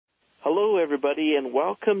Hello, everybody, and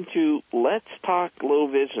welcome to Let's Talk Low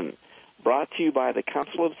Vision, brought to you by the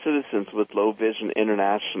Council of Citizens with Low Vision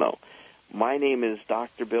International. My name is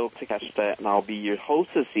Dr. Bill Takeshita, and I'll be your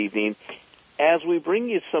host this evening as we bring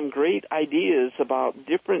you some great ideas about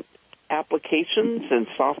different applications and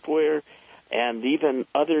software and even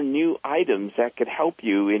other new items that could help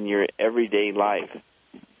you in your everyday life.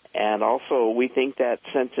 And also, we think that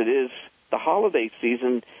since it is the holiday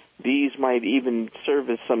season, these might even serve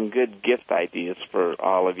as some good gift ideas for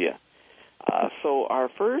all of you. So our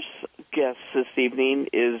first guest this evening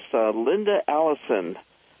is Linda Allison.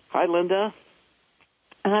 Hi, Linda.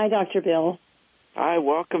 Hi, Dr. Bill. Hi,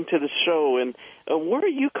 welcome to the show. And where are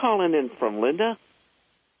you calling in from, Linda?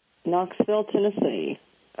 Knoxville, Tennessee.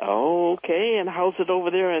 Oh, okay. And how's it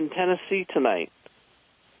over there in Tennessee tonight?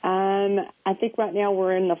 I think right now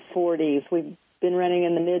we're in the 40s. We've been running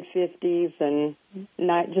in the mid-50s and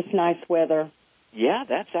just nice weather. Yeah,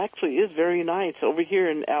 that's actually is very nice. Over here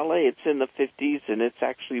in L.A., it's in the 50s, and it's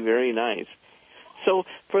actually very nice. So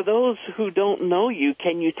for those who don't know you,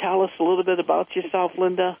 can you tell us a little bit about yourself,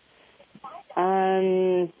 Linda?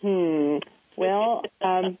 Well,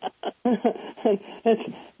 that's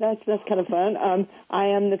kind of fun. I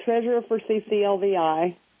am the treasurer for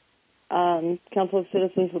CCLVI, Council of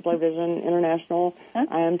Citizens with Low Vision International.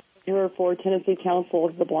 I am treasurer for Tennessee Council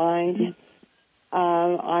of the Blind.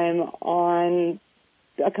 I am on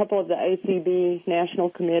a couple of the ACB national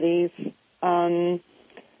committees. By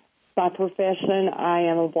profession, I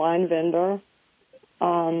am a blind vendor.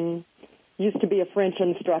 Used to be a French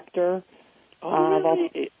instructor. Oh,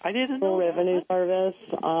 really? I didn't know that. Revenue Service.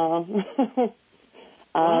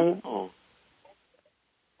 Wow.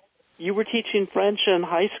 You were teaching French in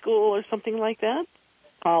high school or something like that?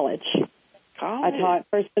 College. I taught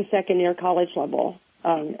first and second year college level,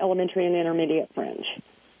 elementary and intermediate French.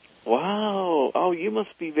 Wow. Oh, you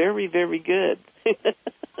must be very, very good.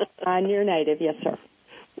 Near native, yes, sir.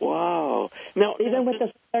 Wow. Now, even with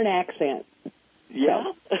the southern accent.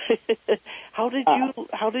 Yeah. So,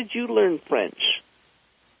 how did you learn French?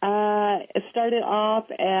 It started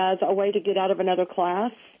off as a way to get out of another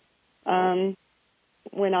class when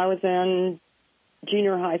I was in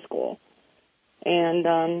junior high school. And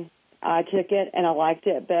I took it and I liked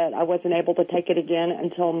it, but I wasn't able to take it again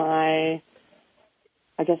until my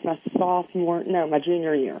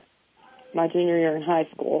junior year. My junior year in high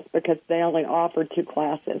school, because they only offered 2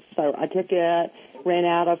 classes. So I took it, ran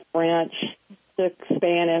out of French, took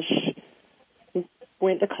Spanish,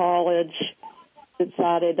 went to college,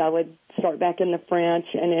 decided I would start back in the French,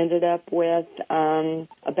 and ended up with a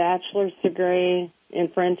bachelor's degree in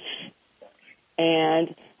French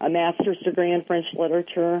and a master's degree in French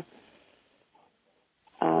literature.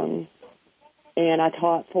 And I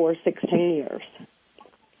taught for 16 years.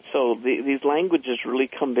 So these languages really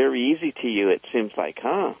come very easy to you, it seems like,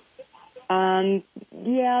 huh?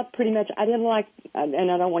 Yeah, pretty much. I didn't like, and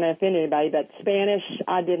I don't want to offend anybody, but Spanish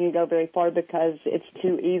I didn't go very far because it's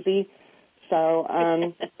too easy. So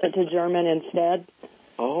went to German instead.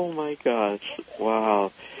 Oh, my gosh.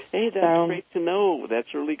 Wow. Hey, that's great to know.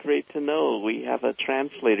 That's really great to know. We have a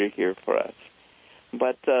translator here for us.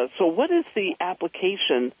 But so what is the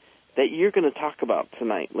application that you're going to talk about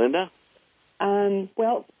tonight, Linda?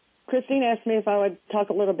 Well, Christine asked me if I would talk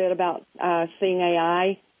a little bit about Seeing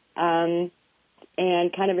AI and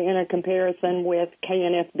kind of in a comparison with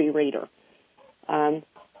KNFB Reader.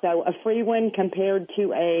 So a free one compared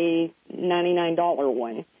to a $99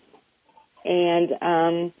 one.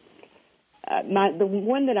 And the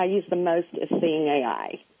one that I use the most is Seeing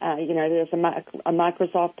AI. There's a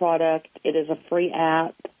Microsoft product. It is a free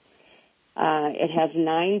app. It has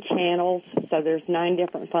 9 channels, so there's 9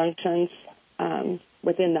 different functions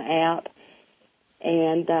within the app.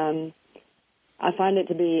 And I find it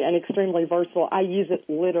to be an extremely versatile. I use it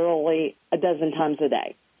literally a dozen times a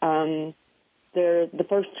day. The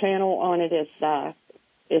first channel on it is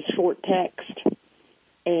short text,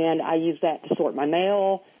 and I use that to sort my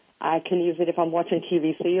mail. I can use it if I'm watching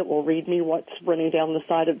QVC. It will read me what's running down the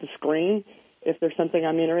side of the screen. If there's something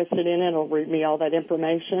I'm interested in, it'll read me all that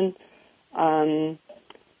information.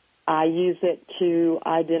 I use it to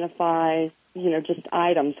identify, just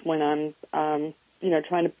items when I'm, trying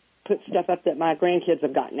to put stuff up that my grandkids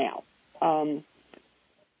have gotten out.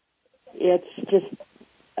 It's just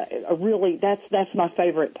that's my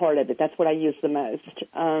favorite part of it. That's what I use the most.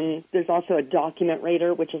 There's also a document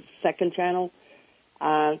reader, which is the second channel.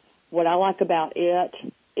 What I like about it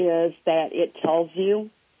is that it tells you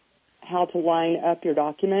how to line up your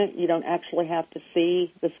document. You don't actually have to see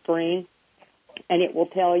the screen, and it will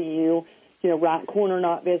tell you, right corner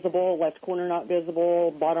not visible, left corner not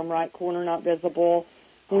visible, bottom right corner not visible.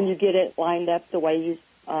 when you get it lined up the way you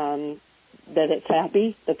that it's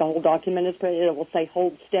happy, that the whole document is printed, it will say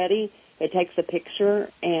hold steady. It takes a picture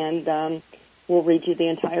and will read you the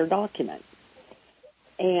entire document.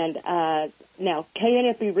 And now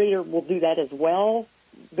KNFB Reader will do that as well,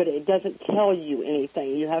 but it doesn't tell you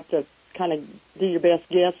anything. You have to kind of do your best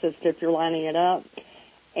guess as to if you're lining it up.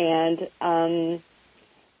 And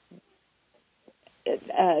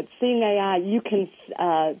Seeing AI, you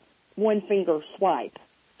can one finger swipe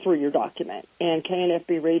through your document. And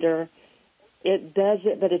KNFB Reader, it does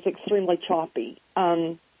it, but it's extremely choppy.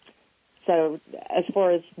 So as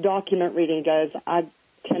far as document reading goes, I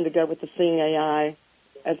tend to go with the Seeing AI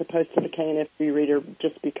as opposed to the KNFB Reader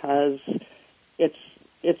just because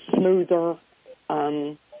it's smoother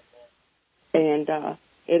and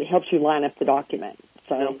it helps you line up the document.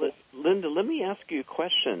 So, now, Linda, let me ask you a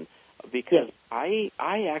question because yes.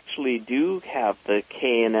 I actually do have the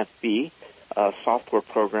KNFB software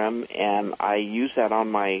program, and I use that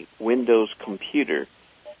on my Windows computer.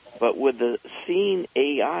 But with the Seeing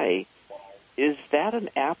AI, is that an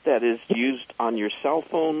app that is used on your cell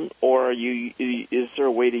phone, or is there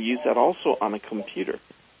a way to use that also on a computer?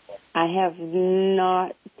 I have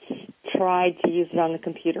not tried to use it on the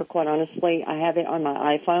computer, quite honestly. I have it on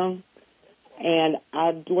my iPhone, and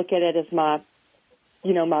I look at it as my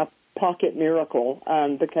pocket miracle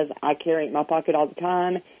because I carry it in my pocket all the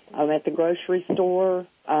time. I'm at the grocery store.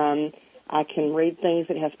 I can read things.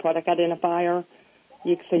 It has product identifier.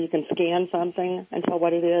 So you can scan something and tell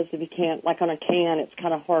what it is. If you can't, like on a can, it's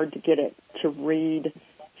kind of hard to get it to read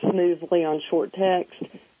smoothly on short text,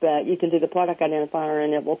 but you can do the product identifier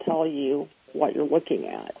and it will tell you what you're looking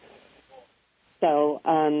at. So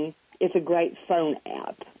it's a great phone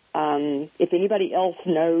app. If anybody else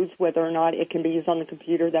knows whether or not it can be used on the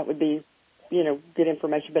computer, that would be, good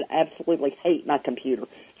information, but I absolutely hate my computer.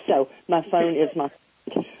 So my phone is my,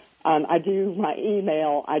 I do my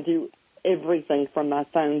email, I do everything from my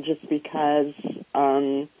phone just because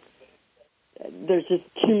there's just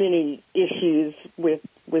too many issues with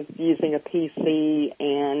using a PC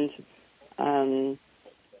and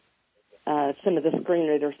some of the screen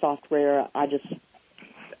reader software.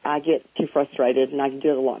 I get too frustrated, and I can do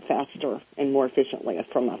it a lot faster and more efficiently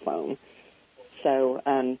from my phone. So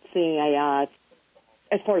Seeing AI,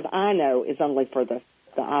 as far as I know, is only for the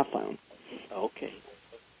iPhone. Okay.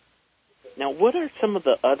 Now, what are some of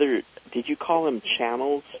the other, did you call them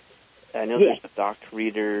channels? I know yes. There's a doc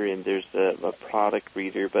reader and there's a product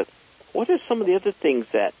reader, but what are some of the other things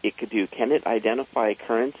that it could do? Can it identify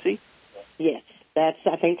currency? Yes, that's,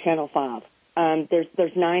 I think, Channel 5.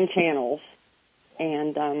 There's 9 channels,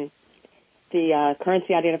 and the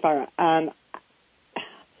currency identifier,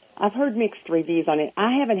 I've heard mixed reviews on it.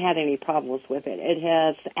 I haven't had any problems with it. It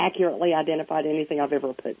has accurately identified anything I've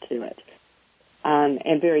ever put to it,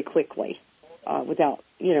 and very quickly, without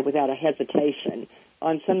a hesitation.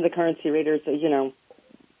 On some of the currency readers,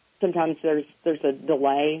 sometimes there's a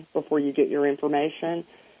delay before you get your information,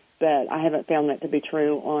 but I haven't found that to be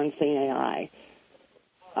true on Seeing AI.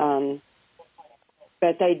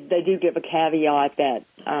 But they do give a caveat that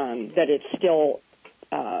it's still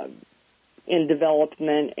in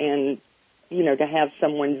development, and to have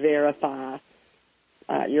someone verify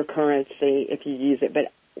your currency if you use it.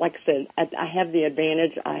 But like I said, I have the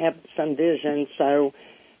advantage. I have some vision, so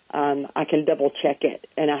I can double check it,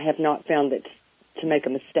 and I have not found it to make a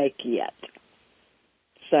mistake yet.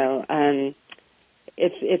 So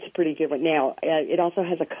it's a pretty good one. Now it also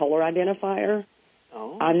has a color identifier.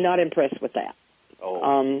 Oh. I'm not impressed with that.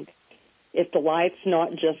 Oh. If the light's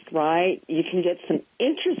not just right, you can get some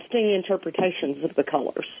interesting interpretations of the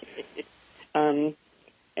colors. And,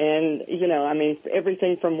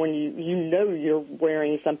 everything from when you're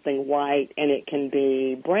wearing something white, and it can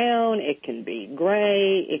be brown, it can be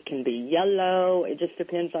gray, it can be yellow. It just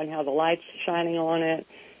depends on how the light's shining on it.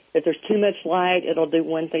 If there's too much light, it'll do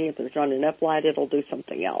one thing. If there's not enough light, it'll do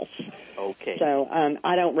something else. Okay. So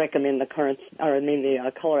I don't recommend the color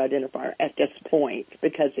identifier at this point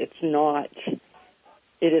because it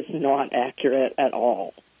is not accurate at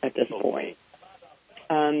all at this point.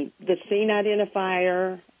 The scene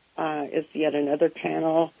identifier is yet another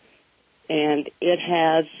channel, and it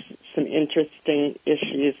has some interesting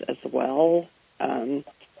issues as well.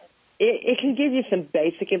 It can give you some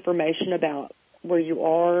basic information about where you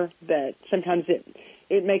are, but sometimes it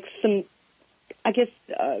makes some,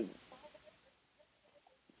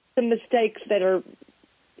 some mistakes that are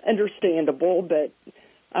understandable, but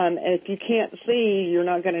and if you can't see, you're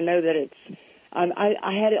not going to know that it's.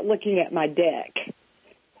 I had it looking at my deck,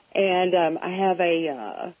 and I have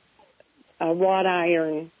a wrought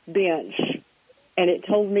iron bench and it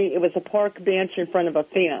told me it was a park bench in front of a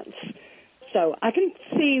fence. So I can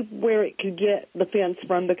see where it could get the fence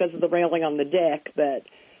from because of the railing on the deck, but,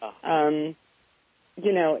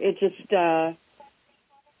 it just,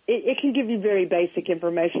 it can give you very basic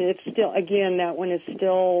information. It's still, again, that one is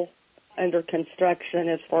still under construction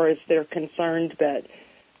as far as they're concerned, but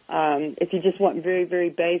if you just want very, very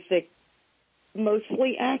basic,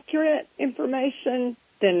 mostly accurate information,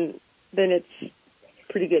 then it's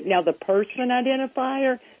pretty good. Now, the person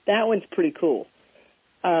identifier, that one's pretty cool.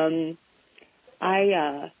 I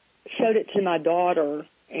showed it to my daughter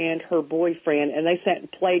and her boyfriend, and they sat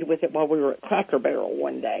and played with it while we were at Cracker Barrel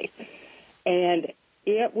one day. And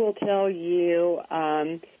it will tell you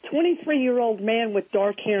 23-year-old man with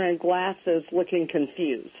dark hair and glasses looking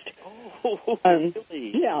confused. Oh,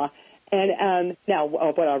 really? Yeah. And now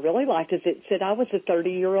what I really liked is it said I was a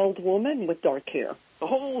 30-year-old woman with dark hair.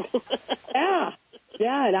 Oh. Yeah,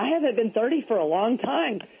 and I haven't been 30 for a long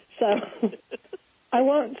time. So I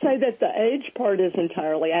won't say that the age part is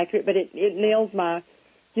entirely accurate, but it nails my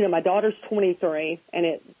daughter's 23, and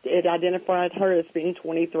it identified her as being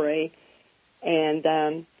 23.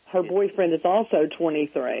 And her boyfriend is also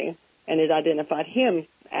 23, and it identified him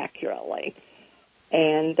accurately.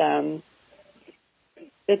 And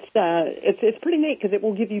it's pretty neat because it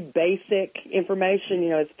will give you basic information.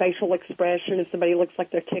 It's facial expression. If somebody looks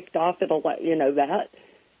like they're ticked off, it'll let you know that.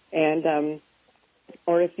 And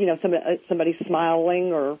or if somebody's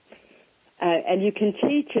smiling, or and you can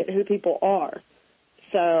teach it who people are.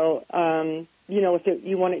 So if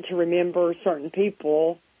you want it to remember certain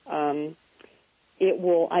people, it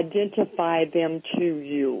will identify them to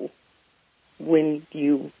you when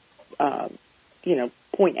you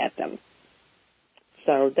point at them.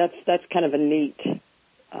 So that's kind of a neat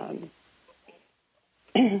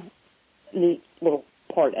neat little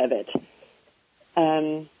part of it.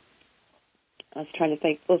 I was trying to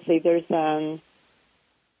think. Let's see. There's trying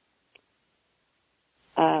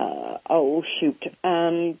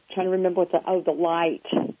to remember what the light.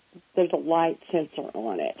 There's a light sensor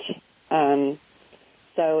on it.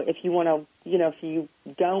 So if you want to, if you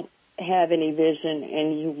don't have any vision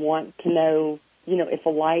and you want to know, if a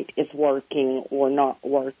light is working or not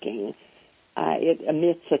working, it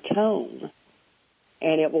emits a tone,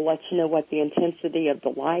 and it will let you know what the intensity of the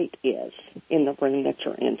light is in the room that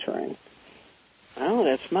you're entering. Oh,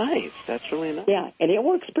 that's nice. That's really nice. Yeah, and it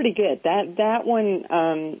works pretty good. That one,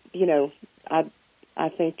 I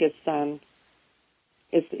think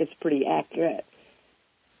it's pretty accurate.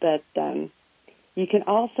 But you can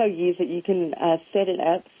also use it. You can set it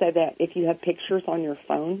up so that if you have pictures on your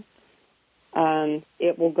phone,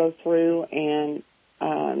 it will go through and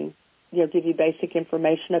give you basic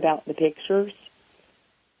information about the pictures.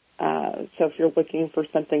 So if you're looking for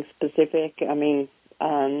something specific,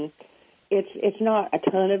 it's not a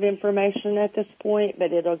ton of information at this point,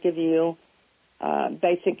 but it'll give you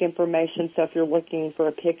basic information. So if you're looking for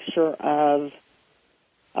a picture of,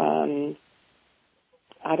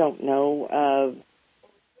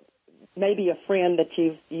 maybe a friend that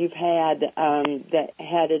you've had that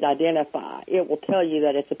had it identify, it will tell you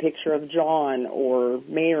that it's a picture of John or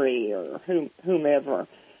Mary or whomever,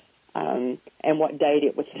 and what date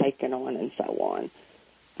it was taken on and so on.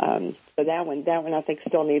 So that one I think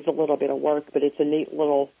still needs a little bit of work, but it's a neat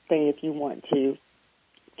little thing if you want to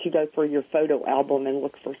go through your photo album and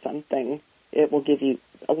look for something. It will give you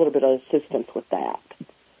a little bit of assistance with that.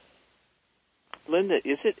 Linda,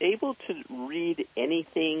 is it able to read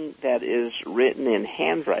anything that is written in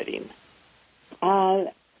handwriting?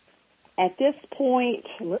 At this point,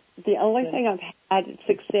 the only thing I've had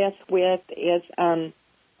success with is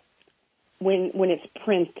when it's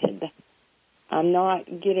printed. I'm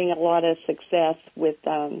not getting a lot of success with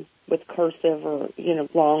cursive or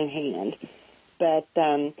longhand, but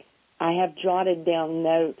I have jotted down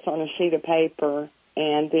notes on a sheet of paper,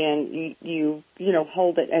 and then you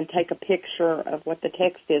hold it and take a picture of what the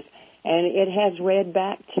text is, and it has read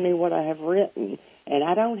back to me what I have written. And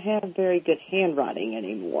I don't have very good handwriting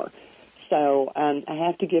anymore, so I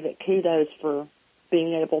have to give it kudos for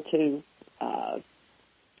being able to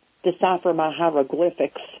decipher my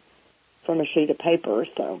hieroglyphics from a sheet of paper.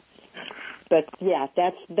 So, but yeah,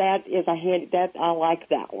 that is a hand that I like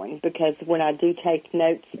that one, because when I do take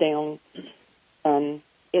notes down,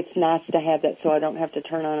 it's nice to have that, so I don't have to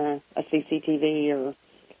turn on a CCTV or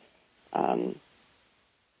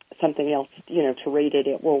something else, to read it.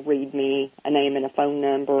 It will read me a name and a phone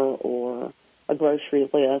number or a grocery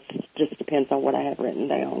list. Just depends on what I have written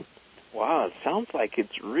down. Wow, it sounds like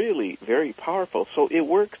it's really very powerful. So it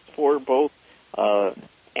works for both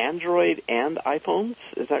Android and iPhones,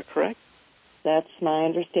 is that correct? That's my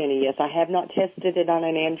understanding, yes. I have not tested it on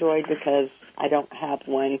an Android because I don't have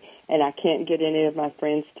one, and I can't get any of my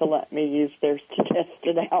friends to let me use theirs to test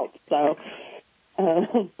it out. So,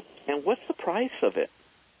 And what's the price of it?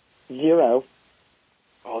 $0.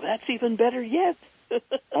 Oh, that's even better yet.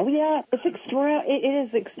 Oh, yeah, it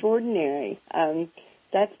is extraordinary.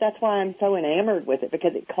 That's why I'm so enamored with it,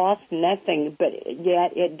 because it costs nothing, but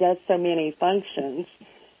yet it does so many functions,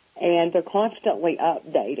 and they're constantly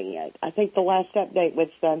updating it. I think the last update was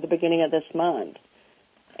the beginning of this month.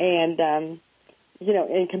 And,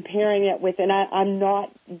 in comparing it with, and I'm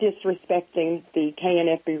not disrespecting the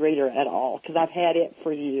KNFB reader at all, because I've had it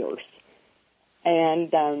for years.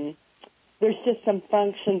 And there's just some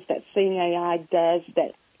functions that Seeing AI does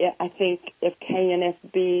that I think if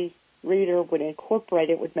KNFB reader would incorporate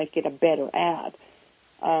it, would make it a better app.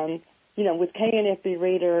 With KNFB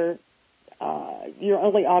reader, your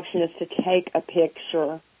only option is to take a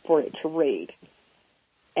picture for it to read.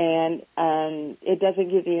 And it doesn't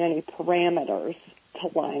give you any parameters to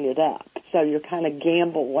line it up. So you're kind of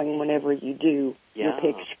gambling whenever you do your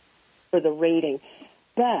picture for the reading.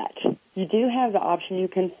 But you do have the option, you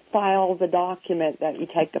can file the document that you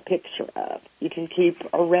take a picture of. You can keep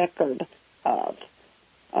a record of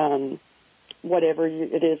whatever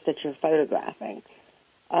it is that you're photographing.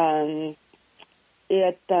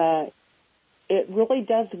 It really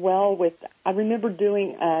does well with, I remember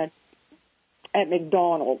doing at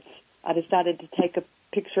McDonald's, I decided to take a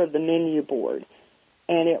picture of the menu board,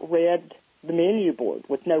 and it read the menu board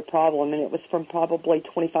with no problem, and it was from probably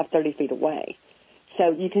 25, 30 feet away.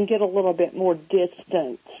 So you can get a little bit more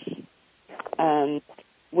distance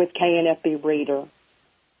with KNFB Reader.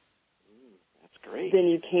 That's great. Than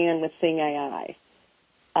you can with Seeing AI.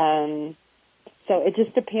 So it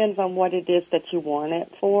just depends on what it is that you want it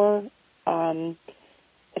for. Seeing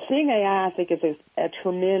AI, I think, is a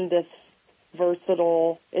tremendous,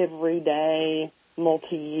 versatile, everyday,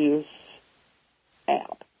 multi-use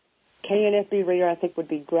app. KNFB Reader, I think, would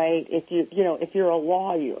be great if if you're a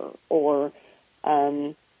lawyer or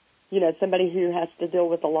somebody who has to deal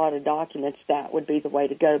with a lot of documents. That would be the way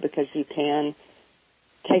to go, because you can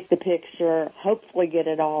take the picture, hopefully get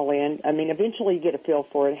it all in. I mean, eventually you get a feel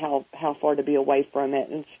for it, how far to be away from it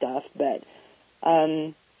and stuff, but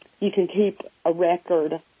you can keep a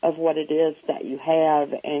record of what it is that you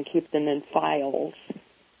have and keep them in files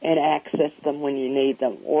and access them when you need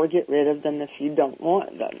them, or get rid of them if you don't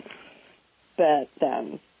want them. But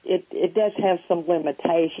it does have some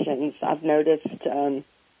limitations. I've noticed,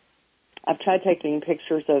 I've tried taking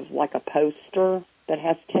pictures of like a poster that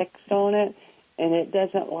has text on it, and it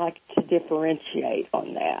doesn't like to differentiate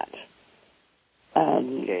on that.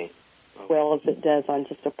 Well as it does on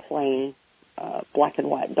just a plain black and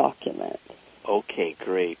white document. Okay,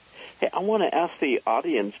 great. Hey, I want to ask the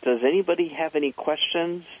audience, does anybody have any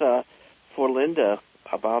questions for Linda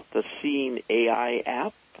about the Seeing AI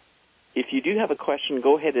app? If you do have a question,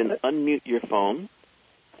 go ahead and unmute your phone.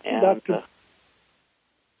 And, Dr.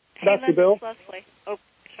 Bill? Leslie. Oh,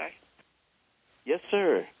 sorry. Yes,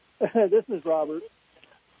 sir. This is Robert.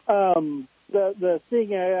 The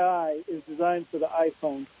Seeing AI is designed for the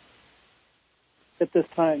iPhone at this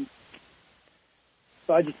time.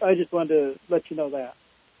 So I just wanted to let you know that.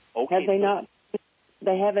 Okay. Have they not?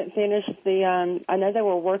 They haven't finished the. I know they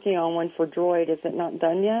were working on one for Droid. Is it not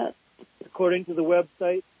done yet? According to the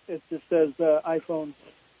website, it just says iPhone.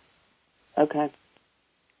 Okay.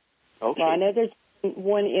 Okay. Well, I know there's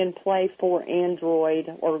one in play for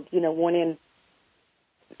Android, or one in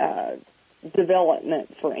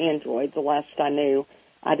development for Android. The last I knew,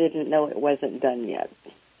 I didn't know it wasn't done yet.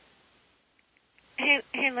 Hey,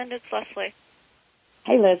 Linda, it's Leslie.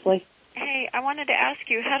 Hey, Leslie. Hey, I wanted to ask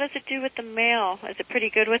you, how does it do with the mail? Is it pretty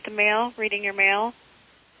good with the mail, reading your mail?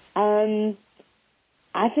 I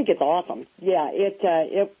think it's awesome. Yeah,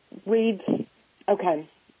 it reads, okay.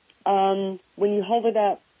 When you hold it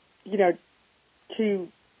up, to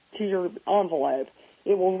your envelope,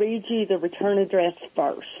 it will read you the return address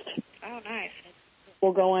first. Oh, nice.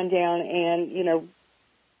 We'll go on down and,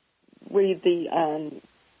 read the,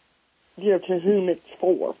 to whom it's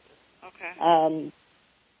for. Okay.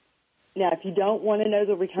 Now, if you don't want to know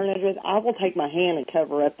the return address, I will take my hand and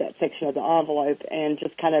cover up that section of the envelope and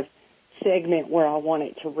just kind of segment where I want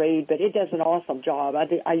it to read. But it does an awesome job.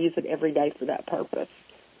 I use it every day for that purpose.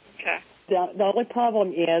 Okay. The only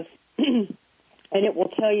problem is, and it will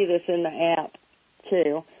tell you this in the app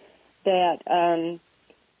too, that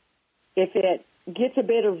if it gets a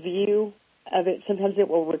better view of it, sometimes it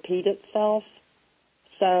will repeat itself.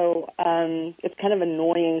 So it's kind of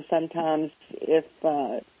annoying sometimes if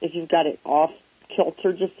you've got it off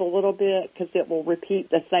kilter just a little bit because it will repeat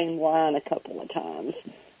the same line a couple of times.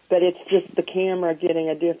 But it's just the camera getting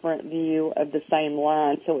a different view of the same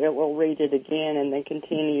line, so it will read it again and then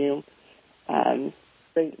continue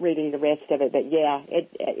reading the rest of it. But, yeah,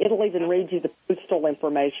 it'll even read you the postal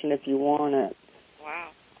information if you want it. Wow.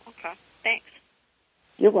 Okay. Thanks.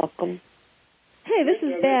 You're welcome. Hey, this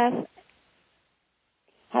is Beth.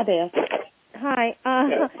 Hi, Beth. Hi. I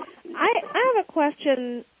have a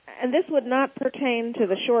question, and this would not pertain to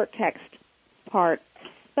the short text part,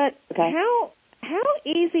 but Okay. how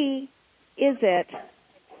easy is it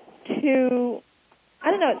to,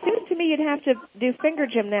 I don't know, it seems to me you'd have to do finger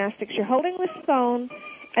gymnastics. You're holding this phone,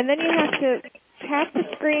 and then you have to tap the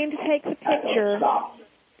screen to take the picture.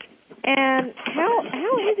 And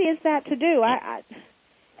how easy is that to do?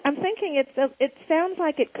 I'm thinking it sounds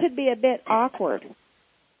like it could be a bit awkward.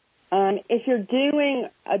 If you're doing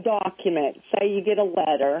a document, say you get a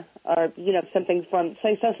letter or, something from,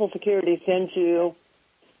 say, Social Security sends you,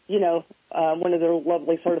 one of their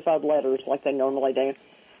lovely certified letters like they normally do.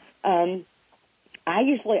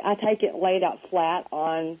 I take it laid out flat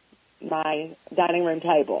on my dining room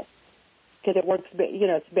table because it works,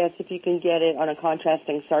 it's best if you can get it on a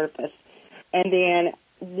contrasting surface. And then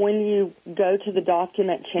when you go to the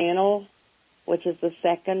document channel, which is the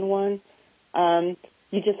second one,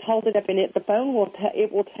 you just hold it up and the phone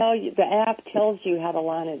will tell you, the app tells you how to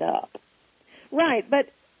line it up. Right, but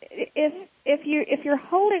if you're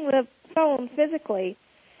holding the phone physically,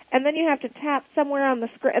 and then you have to tap somewhere on the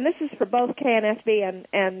screen, and this is for both KNSB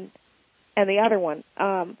and the other one.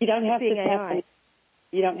 You don't have to tap.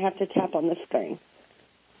 You don't have to tap on the screen.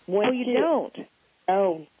 Oh, you don't.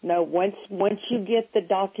 No. Once you get the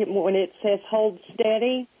document, when it says hold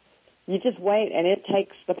steady, you just wait, and it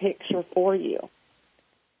takes the picture for you.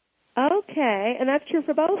 Okay, and that's true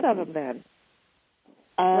for both of them then,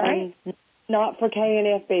 right? Not for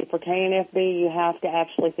KNFB. For KNFB, you have to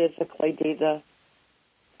actually physically do the...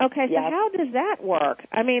 Okay, so how does that work?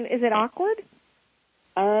 I mean, is it awkward?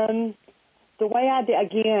 The way I do,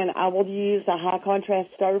 again, I will use a high contrast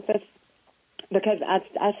surface because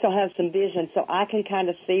I still have some vision, so I can kind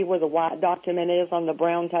of see where the white document is on the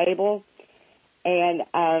brown table. And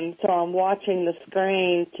so I'm watching the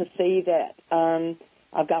screen to see that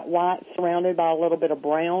I've got white surrounded by a little bit of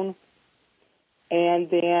brown. And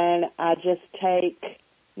then I just take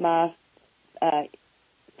my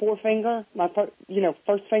forefinger, my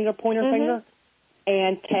first finger, pointer finger,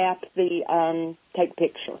 and tap the take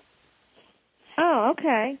picture. Oh,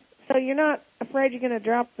 okay. So you're not afraid you're going to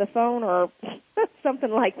drop the phone or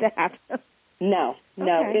something like that? No,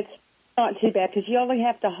 Okay. It's not too bad because you only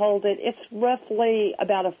have to hold it. It's roughly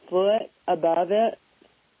about a foot above it.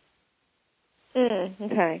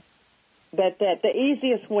 Okay. But the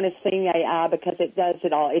easiest one is Seeing AI because it does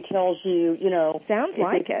it all. It tells you, Sounds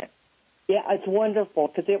like it. Yeah, it's wonderful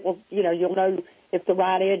because it will, you'll know if the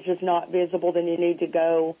right edge is not visible, then you need to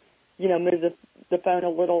go, move the phone a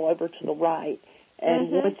little over to the right.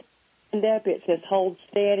 And once you stand up, it says hold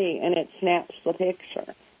steady, and it snaps the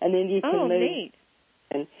picture. And then you can move. Neat.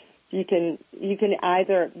 And you can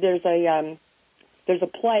either, there's a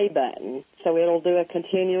play button, so it'll do a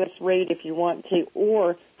continuous read if you want to,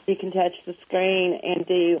 or you can touch the screen and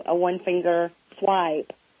do a one-finger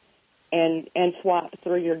swipe and swipe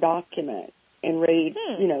through your document and read,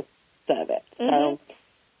 of it. So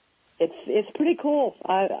it's pretty cool.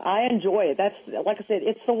 I enjoy it. That's, like I said,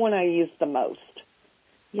 it's the one I use the most.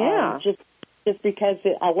 Yeah. Just because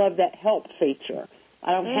I love that help feature.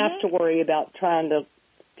 I don't have to worry about trying to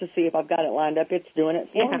see if I've got it lined up. It's doing it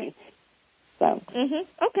for me. So.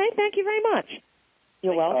 Okay, thank you very much.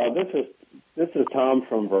 You're welcome. This is Tom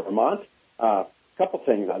from Vermont. A couple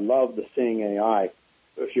things. I love the Seeing AI.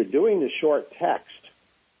 If you're doing the short text,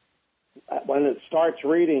 when it starts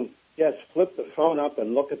reading, just flip the phone up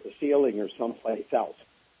and look at the ceiling or someplace else.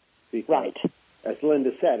 Because, right. As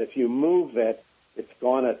Linda said, if you move it, it's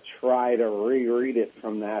going to try to reread it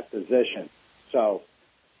from that position. So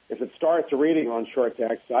if it starts reading on short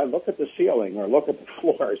text, I look at the ceiling or look at the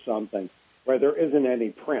floor or something where there isn't any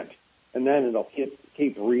print, and then it'll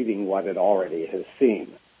keep reading what it already has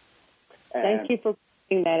seen. Thank you for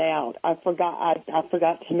pointing that out. I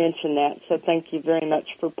forgot to mention that, so thank you very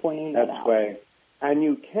much for pointing that out. That's way. And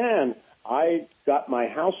you can. I got my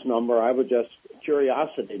house number. I would just,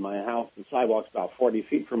 curiosity, my house, the sidewalk's about 40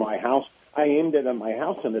 feet from my house. I aimed it at my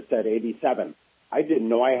house, and it said 87. I didn't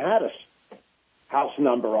know I had a house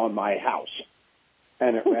number on my house.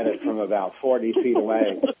 And it read it from about 40 feet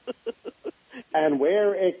away. And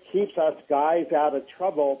where it keeps us guys out of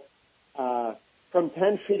trouble, from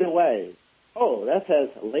 10 feet away. Oh, that says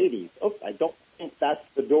ladies. Oh, I don't that's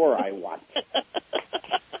the door I want.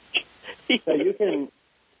 So you can,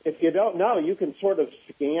 if you don't know, you can sort of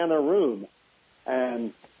scan a room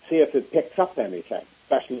and see if it picks up anything,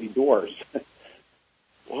 especially doors.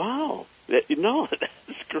 Wow. No,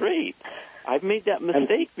 that's great. I've made that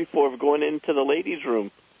mistake before of going into the ladies'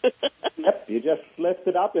 room. Yep, you just lift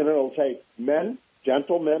it up and it'll say men,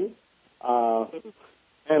 gentlemen,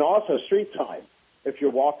 and also street signs. If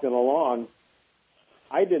you're walking along,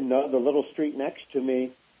 I didn't know the little street next to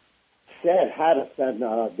me had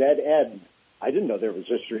a dead end. I didn't know there was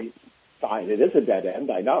a street sign. It is a dead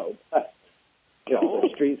end, I know. You know,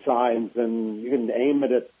 there's street signs, and you can aim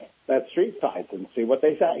it at street signs and see what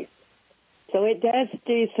they say. So it does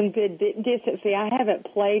do some good distance. See, I haven't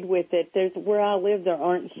played with it. Where I live, there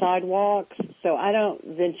aren't sidewalks, so I don't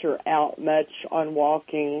venture out much on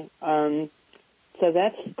walking. So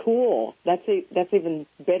that's cool. That's even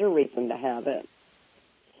better reason to have it.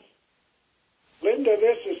 Linda,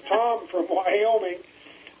 this is Tom from Wyoming.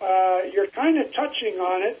 You're kind of touching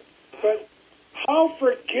on it, but how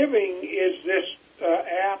forgiving is this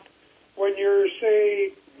app when you're,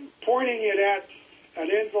 say, pointing it at an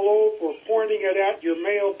envelope or pointing it at your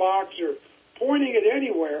mailbox or pointing it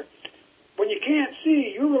anywhere? When you can't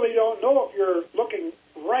see, you really don't know if you're looking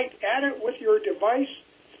right at it with your device,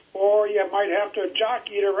 or you might have to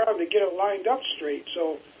jockey it around to get it lined up straight.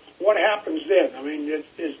 So what happens then? I mean, if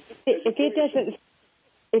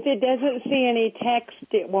it doesn't see any text,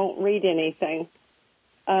 it won't read anything.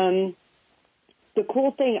 The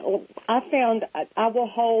cool thing I found, I will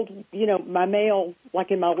hold, my mail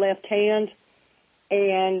like in my left hand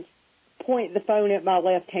and point the phone at my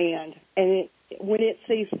left hand, and when it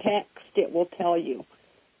sees text, it will tell you.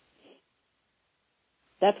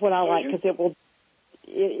 That's what I like, because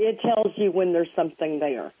it tells you when there's something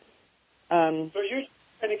there. So you're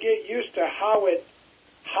trying to get used to how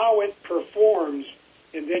it performs,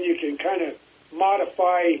 and then you can kind of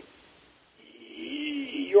modify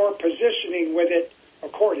your positioning with it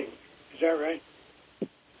accordingly. Is that right?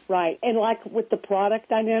 Right. And like with the product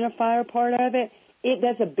identifier part of it, it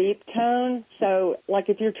does a beep tone. So like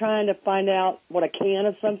if you're trying to find out what a can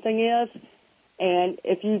of something is, and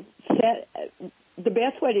if you the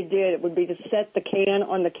best way to do it would be to set the can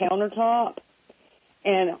on the countertop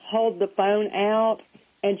and hold the phone out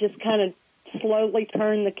and just kind of slowly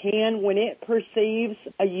turn the can. When it perceives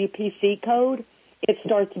a UPC code, it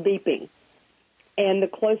starts beeping. And the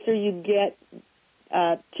closer you get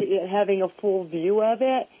to it having a full view of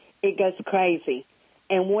it, it goes crazy.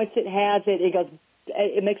 And once it has it,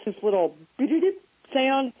 it makes this little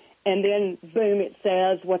sound, and then boom, it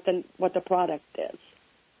says what the product is.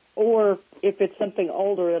 Or if it's something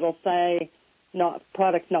older, it'll say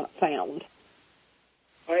product not found.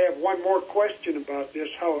 I have one more question about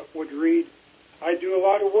this, how it would read. I do a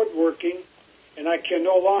lot of woodworking, and I can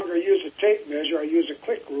no longer use a tape measure. I use a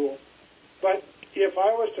click rule. But if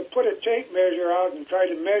I was to put a tape measure out and try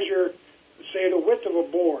to measure, say, the width of a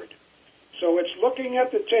board, so it's looking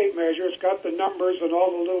at the tape measure, it's got the numbers and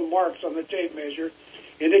all the little marks on the tape measure,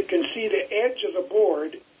 and it can see the edge of the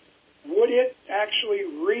board, would it actually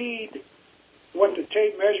read what the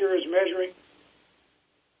tape measure is measuring?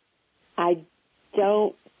 I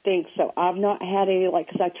don't think so. I've not had any,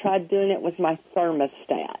 because I tried doing it with my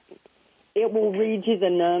thermostat. It will read you the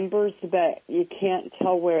numbers, but you can't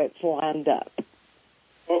tell where it's lined up.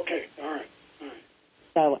 Okay, all right.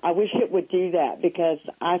 So I wish it would do that, because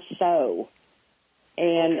I sew,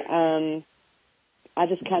 and I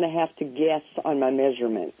just kind of have to guess on my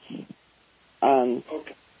measurements.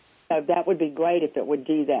 Okay. So that would be great if it would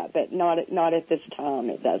do that, but not at this time.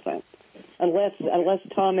 It doesn't, unless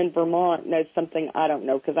Tom in Vermont knows something I don't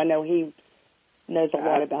know, because I know he knows a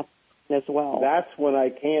lot about it as well. That's when I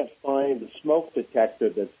can't find the smoke detector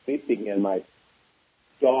that's beeping, and my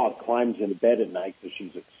dog climbs into bed at night because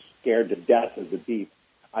she's scared to death of the beep.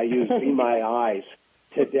 I used Be My Eyes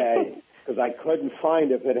today because I couldn't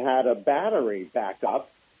find if it had a battery backup,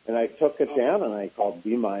 and I took it down and I called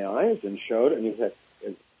Be My Eyes and showed it, and he said,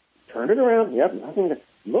 turn it around. Yep, nothing.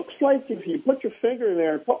 Looks like if you put your finger in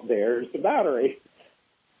there, there's the battery.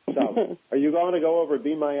 So, are you going to go over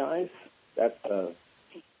Be My Eyes? That's a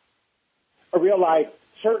real life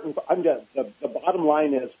certain. The bottom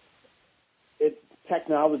line is,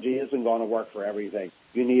 technology isn't going to work for everything.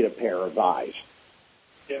 You need a pair of eyes.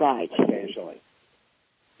 Yeah. Right. Occasionally.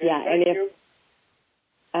 Yeah, and if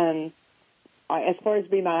as far as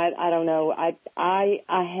Be My Eyes, I don't know. I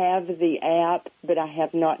have the app, but I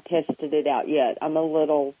have not tested it out yet. I'm a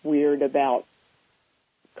little weird about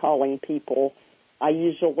calling people. I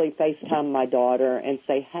usually FaceTime my daughter and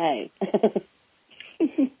say, hey.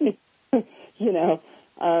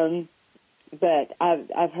 but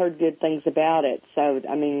I've heard good things about it. So,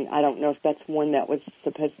 I mean, I don't know if that's one that was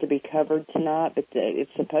supposed to be covered tonight, but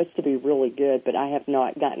it's supposed to be really good, but I have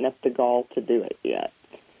not gotten up the gall to do it yet.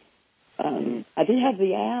 I do have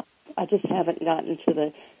the app. I just haven't gotten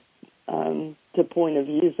to the point of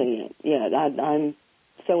using it yet. I'm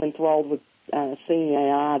so enthralled with Seeing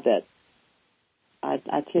AI that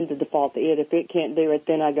I tend to default to it. If it can't do it,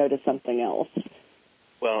 then I go to something else.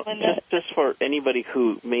 Well, just for anybody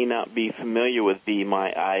who may not be familiar with Be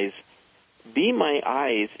My Eyes, Be My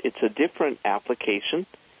Eyes, it's a different application,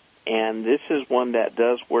 and this is one that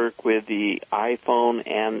does work with the iPhone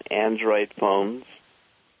and Android phones.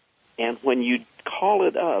 And when you call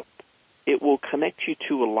it up, it will connect you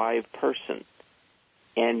to a live person,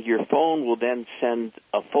 and your phone will then send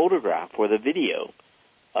a photograph or the video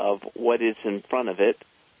of what is in front of it,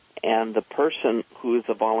 and the person who is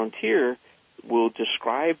a volunteer will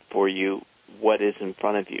describe for you what is in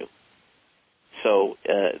front of you. So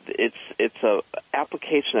it's a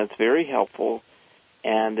application that's very helpful,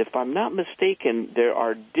 and if I'm not mistaken, there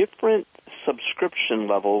are different subscription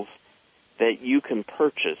levels that you can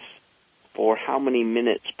purchase for how many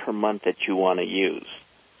minutes per month that you want to use.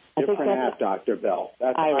 Different app, Dr. Bill.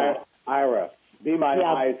 That's Ira. Be My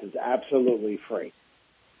Eyes is absolutely free.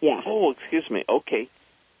 Yeah. Oh, excuse me. Okay.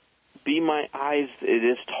 Be My Eyes, it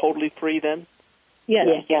is totally free then?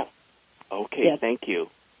 Yes. Yeah. Okay, yes. Thank you.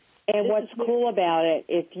 And what's cool about it,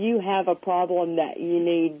 if you have a problem that you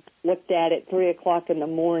need looked at 3 o'clock in the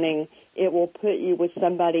morning, it will put you with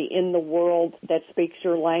somebody in the world that speaks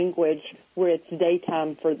your language where it's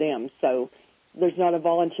daytime for them. So there's not a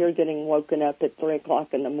volunteer getting woken up at 3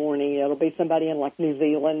 o'clock in the morning. It'll be somebody in like New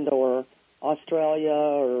Zealand or Australia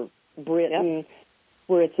or Britain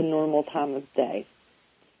where it's a normal time of day.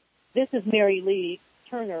 This is Mary Lee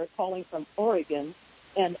Turner calling from Oregon,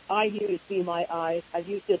 and I use Be My Eyes. I've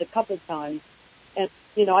used it a couple times, and,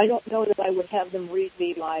 I don't know that I would have them read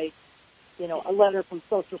me like, a letter from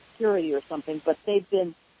Social Security or something, but they've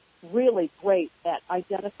been really great at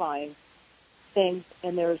identifying things,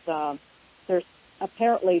 and there's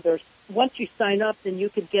once you sign up, then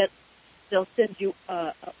they'll send you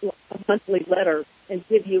a monthly letter and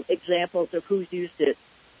give you examples of who's used it,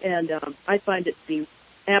 and I find it to be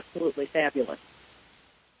absolutely fabulous.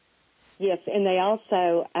 Yes, and they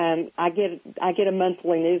also I get a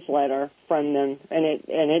monthly newsletter from them, and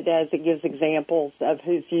it gives examples of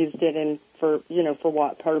who's used it and for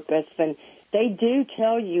what purpose, and they do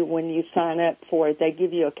tell you when you sign up for it. They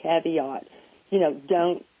give you a caveat.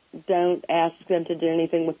 Don't ask them to do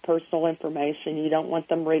anything with personal information. You don't want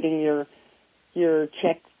them reading your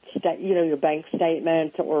check, your bank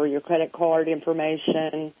statement or your credit card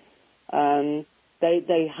information.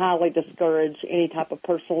 They highly discourage any type of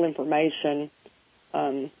personal information,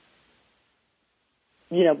 being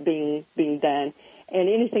done, and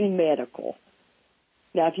anything medical.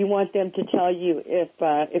 Now, if you want them to tell you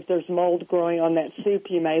if there's mold growing on that soup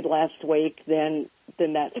you made last week, then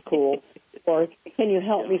that's cool. Or can you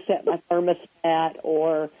help me set my thermostat?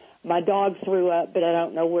 Or my dog threw up, but I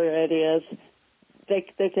don't know where it is.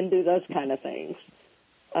 They can do those kind of things.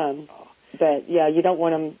 But yeah, you don't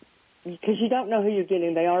want them because you don't know who you're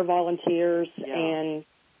getting. They are volunteers, and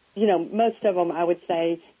most of them, I would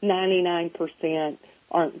say 99%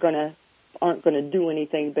 aren't gonna do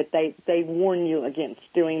anything, but they warn you against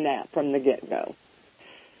doing that from the get-go.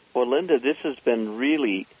 Well, Linda, this has been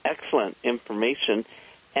really excellent information.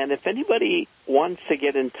 And if anybody wants to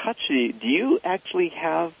get in touch with you, do you actually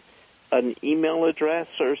have an email address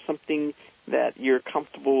or something that you're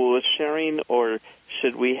comfortable with sharing, or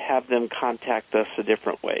should we have them contact us a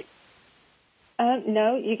different way?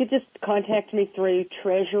 No, you could just contact me through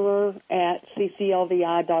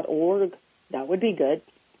treasurer@cclvi.org. That would be good.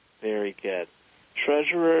 Very good.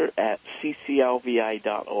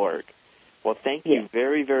 treasurer@cclvi.org. Well, thank you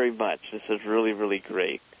very, very much. This is really, really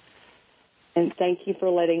great. And thank you for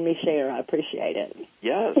letting me share. I appreciate it.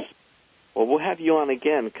 Yes. Well, we'll have you on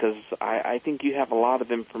again because I think you have a lot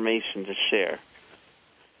of information to share.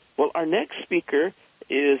 Well, our next speaker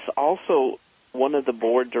is also one of the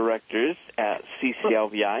board directors at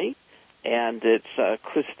CCLVI, and it's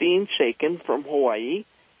Christine Shakin from Hawaii.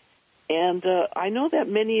 And I know that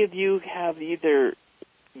many of you have either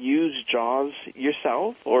used JAWS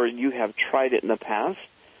yourself or you have tried it in the past.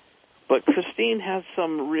 But Christine has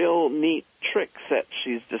some real neat tricks that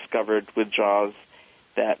she's discovered with JAWS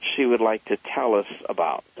that she would like to tell us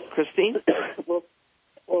about. Christine? Well,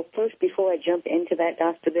 first, before I jump into that,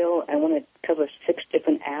 Dr. Bill, I want to cover 6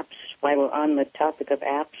 different apps while we're on the topic of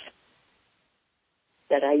apps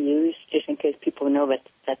that I use, just in case people don't know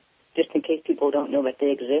that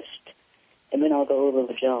they exist, and then I'll go over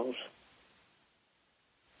the JAWS.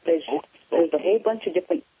 There's a whole bunch of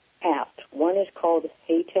different apps. One is called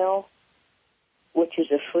HeyTel, which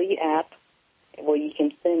is a free app where you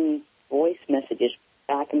can send voice messages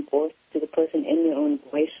back and forth to the person in your own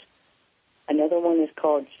voice. Another one is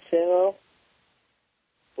called Sero,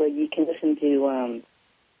 where you can listen to...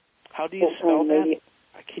 how do you spell that?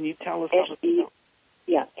 Can you tell us how to spell?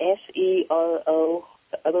 Yeah, Sero.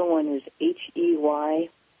 The other one is Heytell.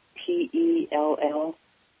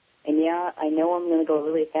 And yeah, I know I'm going to go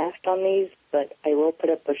really fast on these, but I will put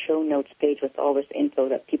up a show notes page with all this info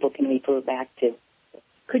that people can refer back to.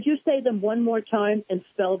 Could you say them one more time and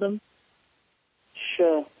spell them?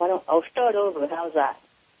 Sure. I'll start over. How's that?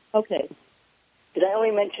 Okay. Did I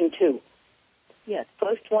only mention two? Yes.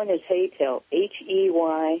 First one is HeyTel,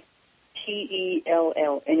 Heytell,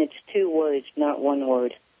 and it's two words, not one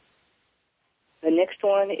word. The next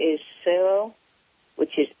one is Sero,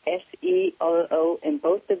 which is Sero, and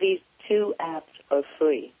both of these two apps are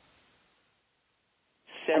free.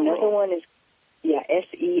 Sero. Another one is,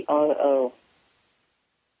 Sero.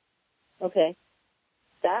 Okay.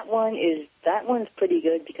 That one's pretty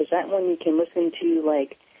good because that one you can listen to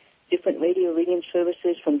like different radio reading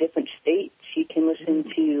services from different states. You can listen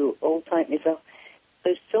to old time.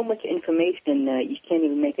 There's so much information in there you can't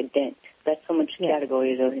even make a dent. That's how much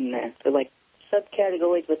categories are in there. They're like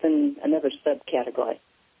subcategories within another subcategory.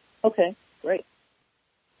 Okay, great.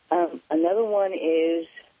 Another one is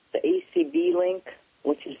the ACB link,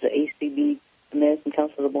 which is the ACB, American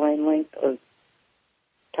Council of the Blind link, or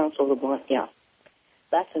Council of the Blind, yeah.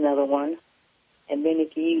 That's another one. And then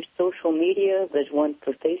if you use social media, there's one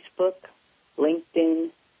for Facebook,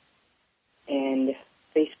 LinkedIn, and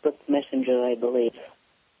Facebook Messenger, I believe.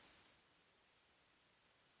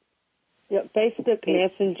 Yeah, Facebook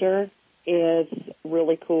Messenger is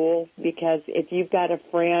really cool because if you've got a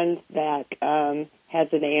friend that has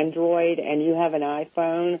an Android and you have an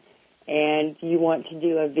iPhone and you want to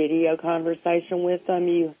do a video conversation with them,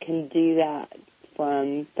 you can do that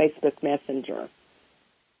from Facebook Messenger.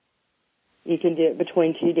 You can do it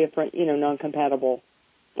between two different, non-compatible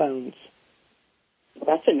phones.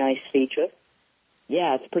 That's a nice feature.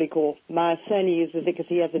 Yeah, it's pretty cool. My son uses it because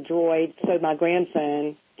he has a Droid, so my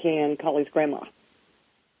grandson can call his grandma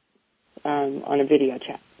on a video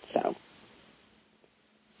chat. So,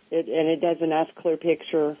 it does a nice clear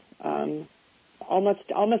picture, almost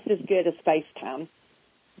as good as FaceTime.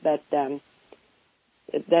 But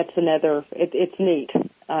that's another. It's neat.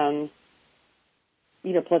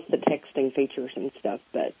 Plus the texting features and stuff.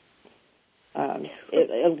 But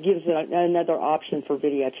it gives another option for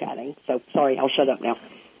video chatting. So, sorry, I'll shut up now.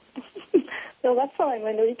 No, that's fine,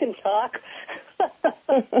 Linda. You can talk.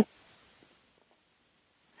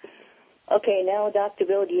 Okay, now, Dr.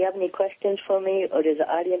 Bill, do you have any questions for me, or does the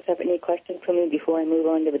audience have any questions for me before I move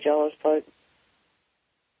on to the JAWS part?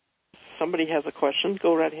 Somebody has a question.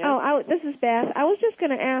 Go right ahead. Oh, this is Beth. I was just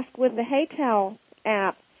going to ask, with the HeyTel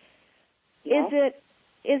app, is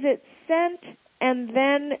it sent and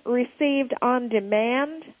then received on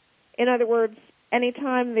demand? In other words,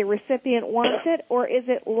 anytime the recipient wants it, or is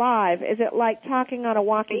it live? Is it like talking on a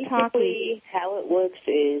walkie-talkie? Basically, how it works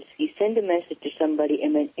is you send a message to somebody,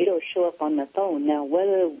 and then it'll show up on the phone. Now,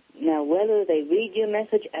 whether they read your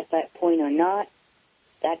message at that point or not,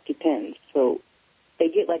 that depends. So they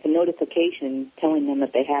get like a notification telling them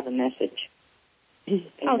that they have a message.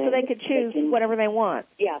 So they could choose whatever they want.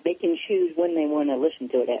 Yeah, they can choose when they want to listen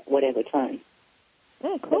to it at whatever time.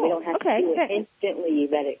 Oh, cool. So we don't have to do it instantly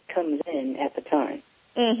that it comes in at the time.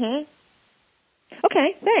 Mm-hmm.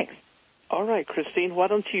 Okay, thanks. All right, Christine, why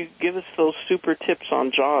don't you give us those super tips on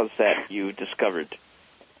JAWS that you discovered?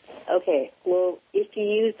 Okay, well, if you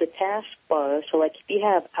use the taskbar, so like if you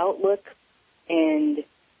have Outlook and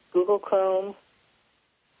Google Chrome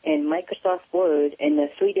and Microsoft Word, and the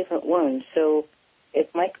three different ones. So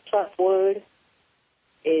if Microsoft Word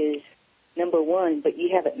is number one, but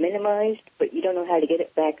you have it minimized, but you don't know how to get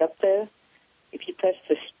it back up there, if you press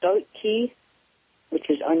the Start key, which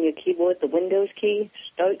is on your keyboard, the Windows key,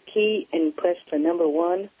 Start key, and press the number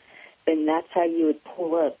one, then that's how you would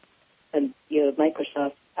pull up your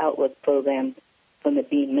Microsoft Outlook program from it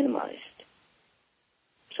being minimized.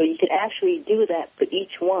 So you could actually do that for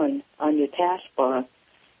each one on your taskbar.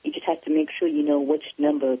 You just have to make sure you know which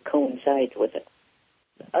number coincides with it.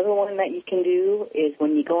 The other one that you can do is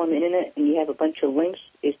when you go on the internet and you have a bunch of links,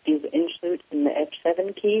 is do the insert in the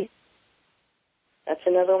F7 key. That's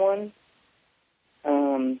another one.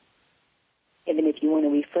 And then if you want to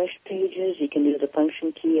refresh pages, you can do the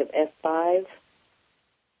function key of F5.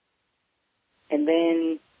 And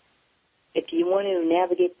then if you want to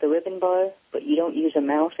navigate the ribbon bar, but you don't use a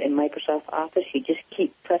mouse in Microsoft Office, you just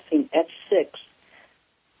keep pressing F6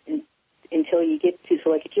 until you get to, so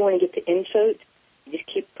like if you want to get to insert, you just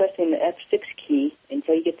keep pressing the F6 key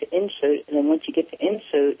until you get to insert, and then once you get to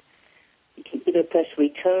insert, you can either press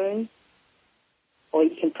return, or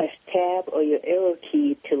you can press tab or your arrow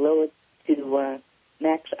key to lower, to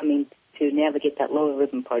navigate that lower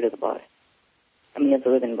ribbon part of the bar. Of the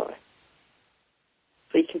ribbon bar.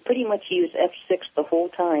 So you can pretty much use F6 the whole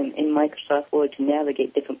time in Microsoft Word to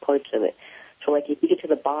navigate different parts of it. So like if you get to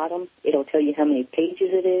the bottom, it'll tell you how many pages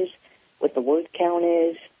it is, what the word count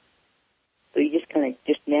is. So you just kind of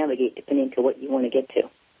just navigate depending on what you want to get to.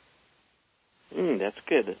 That's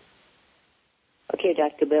good. Okay,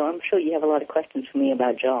 Dr. Bill, I'm sure you have a lot of questions for me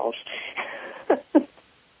about JAWS.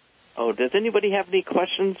 Oh, does anybody have any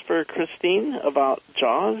questions for Christine about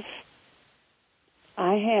JAWS?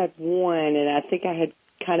 I had one, and I think I had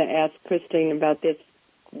kind of asked Christine about this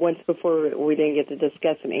once before. We didn't get to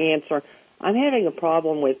discuss an answer. I'm having a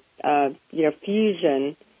problem with,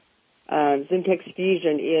 Fusion. ZoomText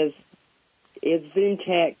Fusion is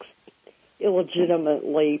ZoomText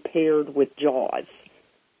illegitimately paired with JAWS.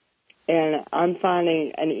 And I'm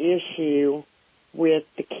finding an issue with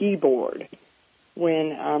the keyboard.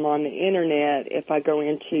 When I'm on the Internet, if I go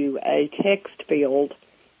into a text field,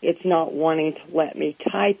 it's not wanting to let me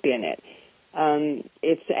type in it.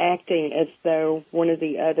 It's acting as though one of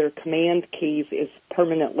the other command keys is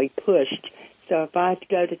permanently pushed. So if I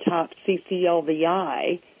go to type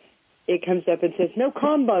CCLVI, it comes up and says, no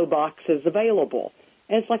combo boxes available.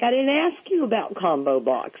 And it's like, I didn't ask you about combo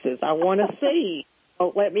boxes. I want a C. It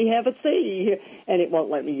won't let me have a C. And it won't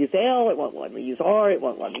let me use L. It won't let me use R. It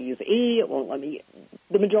won't let me use E. It won't let me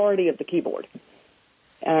the majority of the keyboard.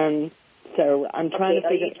 So I'm trying to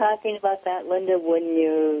figure... Are you talking about that, Linda, when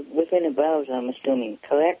you're within a browser, I'm assuming,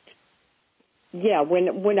 correct? Yeah,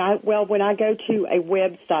 when I go to a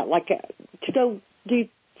website, like to go do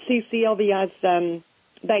CCLVI's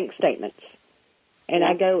bank statements, and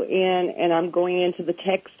I go in and I'm going into the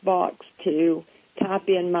text box to type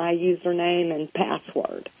in my username and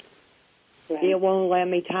password. Right. It won't let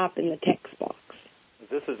me type in the text box.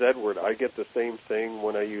 This is Edward. I get the same thing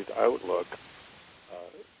when I use Outlook,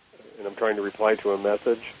 and I'm trying to reply to a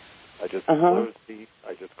message. I just close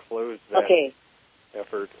that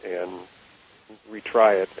effort and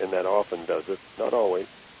retry it, and that often does it. Not always.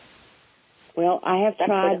 Well, I have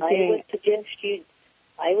tried. What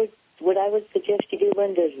I would suggest you do,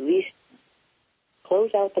 Linda, is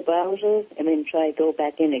close out the browser and then try to go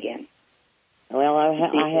back in again. Well, I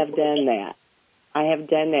have done that. Have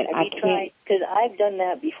you tried? Because I've done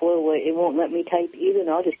that before where it won't let me type either, and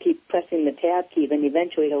I'll just keep pressing the tab key, then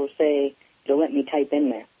eventually it'll let me type in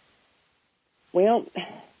there. Well,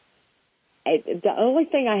 the only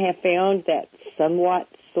thing I have found that somewhat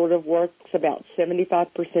sort of works about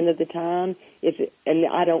 75% of the time is, and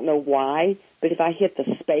I don't know why, but if I hit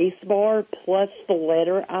the space bar plus the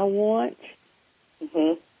letter I want,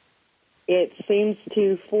 it seems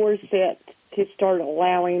to force it to start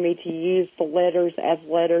allowing me to use the letters as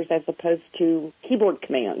opposed to keyboard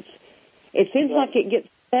commands. It seems like it gets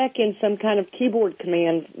stuck in some kind of keyboard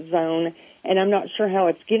command zone, and I'm not sure how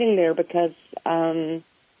it's getting there because,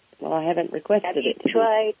 I haven't requested it.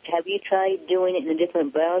 Have you tried doing it in a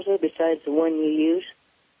different browser besides the one you use?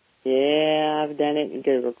 Yeah, I've done it in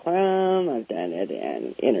Google Chrome. I've done it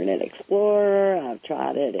in Internet Explorer. I've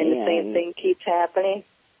tried it and the same thing keeps happening?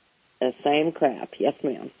 The same crap. Yes,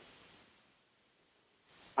 ma'am.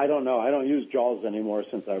 I don't know. I don't use JAWS anymore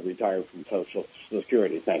since I retired from Social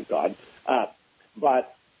Security, thank God.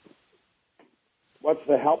 But what's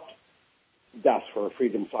the help desk for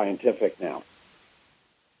Freedom Scientific now?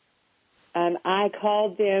 I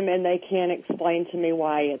called them, and they can't explain to me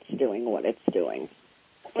why it's doing what it's doing.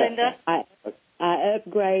 Linda? I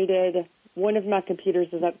upgraded. One of my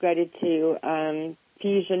computers is upgraded to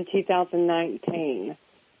Fusion 2019.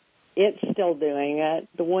 It's still doing it.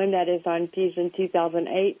 The one that is on Fusion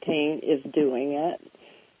 2018 is doing it.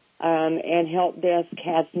 And Help Desk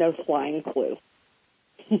has no flying clue.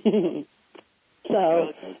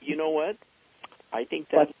 So, you know what? I think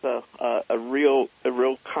that's a real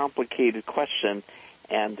complicated question,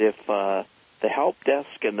 and if the help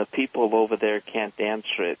desk and the people over there can't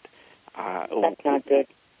answer it, that's not good.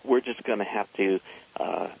 We're just going to have to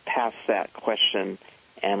pass that question,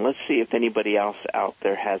 and let's see if anybody else out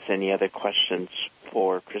there has any other questions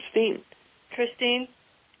for Christine. Christine,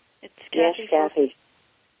 it's Kathy. Yes, Kathy.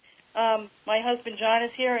 My husband John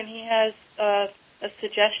is here, and he has a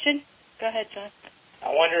suggestion. Go ahead, John.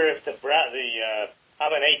 I wonder if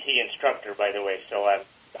I'm an AT instructor, by the way, so I'm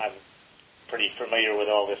pretty familiar with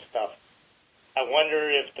all this stuff. I wonder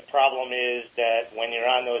if the problem is that when you're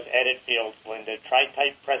on those edit fields, Linda, try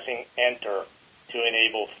pressing Enter to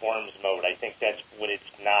enable forms mode. I think that's what it's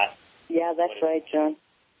not. Yeah, that's right, John.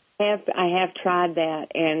 I have tried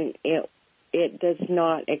that, and it does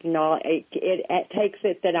not acknowledge. It takes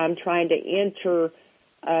it that I'm trying to enter.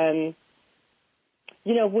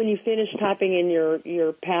 When you finish typing in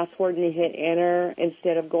your password and you hit enter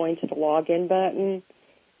instead of going to the login button,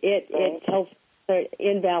 it tells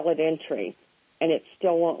invalid entry, and it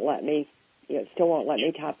still won't let me. It still won't let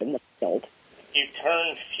me type in the field. You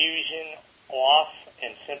turn Fusion off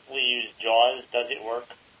and simply use JAWS. Does it work?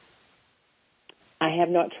 I have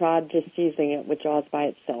not tried just using it with JAWS by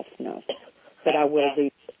itself, no. But I will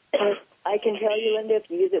do. I can tell you, Linda, if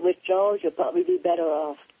you use it with JAWS, you'll probably be better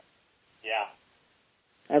off. Yeah.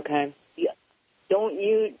 Okay. Yeah. Don't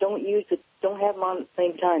have them on at the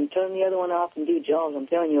same time. Turn the other one off and do JAWS. I'm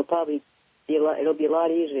telling you, it'll be a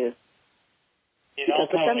lot easier. Because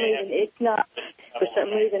for some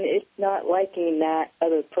reason it's not liking that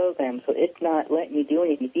other program, so it's not letting you do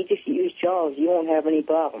anything. If you just use JAWS, you won't have any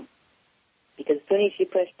problem. Because as soon as you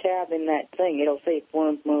press tab in that thing, it'll say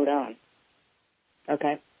forms mode on.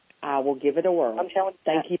 Okay. I will give it a whirl. I'm telling you.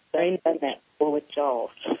 Thank you very much. With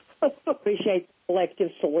JAWS. Appreciate the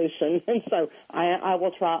collective solution. And so I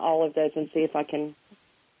will try all of those and see if I can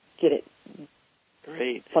get it.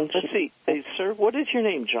 Great. Let's see. Hey, sir, what is your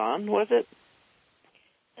name? John, was it?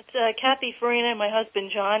 It's Kathy Farina. My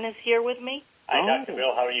husband John is here with me. Hi, Dr.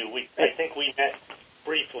 Bill. How are you? I think we met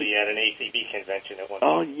briefly at an ACB convention at one point.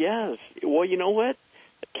 Oh, yes. Well, you know what?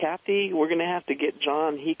 Kathy, we're going to have to get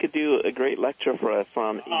John. He could do a great lecture for us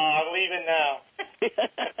on... I'm leaving now.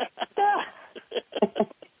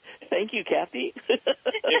 Thank you, Kathy.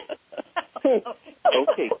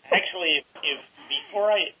 Okay. Actually, if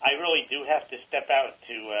before I really do have to step out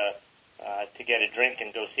to get a drink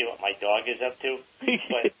and go see what my dog is up to.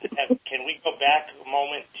 But can we go back a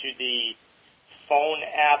moment to the phone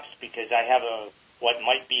apps, because I have what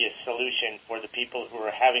might be a solution for the people who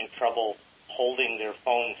are having trouble holding their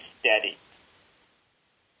phone steady.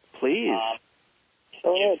 Please.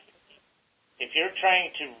 If you're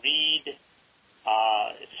trying to read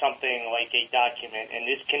something like a document, and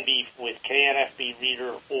this can be with KNFB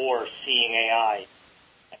Reader or Seeing AI,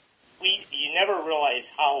 you never realize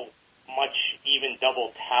how much even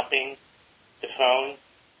double tapping the phone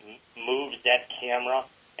moves that camera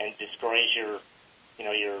and destroys your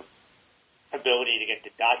ability to get the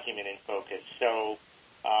document in focus. So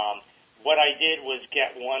what I did was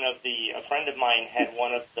get a friend of mine had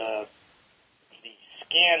one of the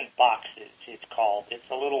scan boxes, it's called. It's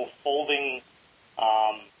a little folding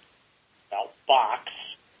box,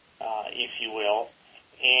 if you will,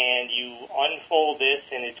 and you unfold this,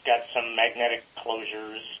 and it's got some magnetic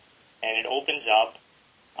closures, and it opens up.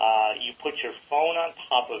 You put your phone on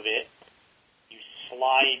top of it. You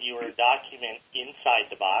slide your document inside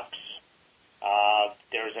the box.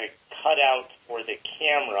 There's a cutout for the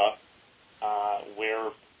camera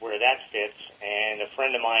where that fits, and a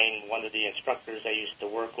friend of mine, one of the instructors I used to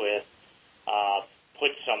work with,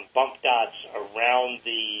 put some bump dots around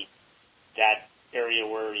that area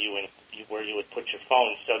where you would put your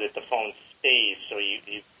phone, so that the phone stays, so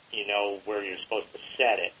you know where you're supposed to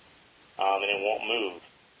set it, and it won't move.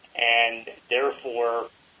 And therefore,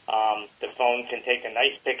 the phone can take a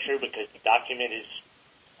nice picture because the document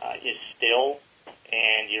is still,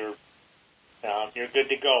 and you're good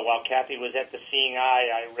to go. While Kathy was at the Seeing Eye,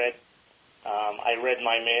 I read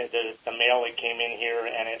the mail that came in here,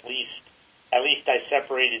 and at least I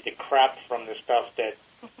separated the crap from the stuff that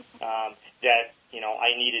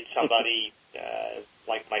I needed somebody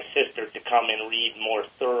like my sister to come and read more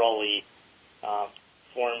thoroughly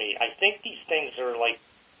for me. I think these things are like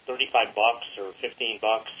 $35 or $15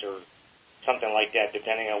 or something like that,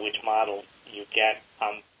 depending on which model you get.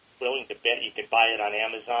 I'm willing to bet you could buy it on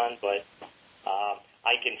Amazon, but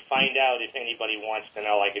I can find out if anybody wants to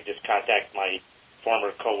know. I could just contact my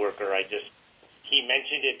former coworker. He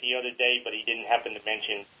mentioned it the other day, but he didn't happen to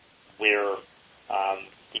mention where.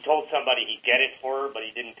 He told somebody he'd get it for her, but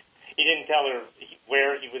he didn't tell her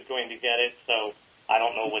where he was going to get it. So I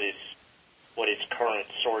don't know what his current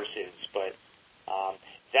source is, but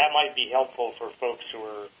that might be helpful for folks who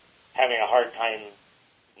are having a hard time,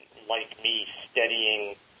 like me,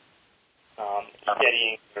 steadying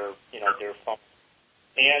their phone.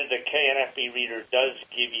 And the KNFB Reader does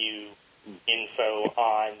give you info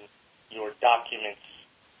on your documents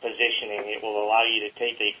positioning. It will allow you to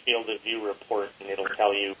take a field of view report, and it'll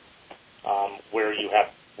tell you where you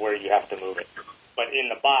have to move it. But in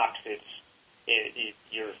the box,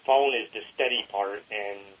 your phone is the steady part,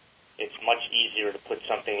 and it's much easier to put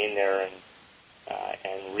something in there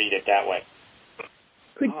and read it that way.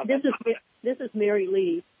 This is Mary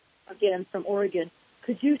Lee. again from Oregon.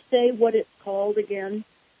 Could you say what it's called again?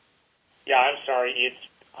 Yeah, I'm sorry.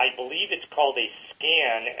 I believe it's called a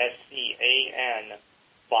SCAN, SCAN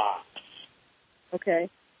box. Okay.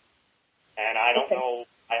 And I don't know.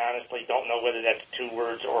 I honestly don't know whether that's 2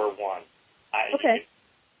 words or 1. Okay.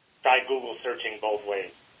 Try Google searching both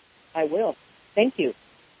ways. I will. Thank you.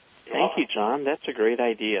 Thank you, John. That's a great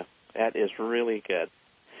idea. That is really good.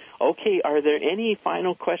 Okay, are there any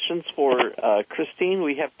final questions for Christine?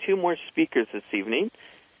 We have 2 more speakers this evening.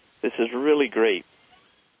 This is really great.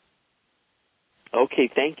 Okay,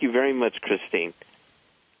 thank you very much, Christine.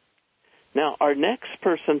 Now, our next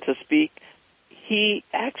person to speak, he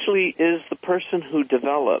actually is the person who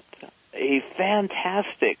developed a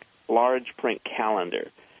fantastic large print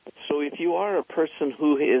calendar. So if you are a person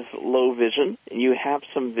who is low vision and you have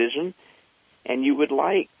some vision and you would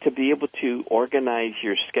like to be able to organize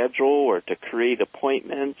your schedule or to create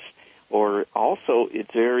appointments, or also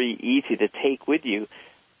it's very easy to take with you,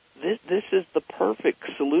 this is the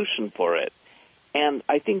perfect solution for it. And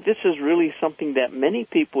I think this is really something that many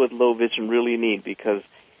people with low vision really need, because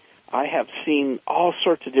I have seen all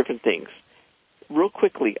sorts of different things. Real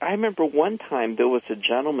quickly, I remember one time there was a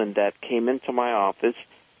gentleman that came into my office,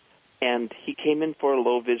 and he came in for a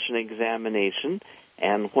low vision examination,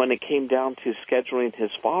 and when it came down to scheduling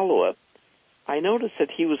his follow-up, I noticed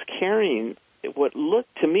that he was carrying what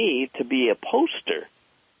looked to me to be a poster.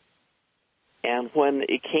 And when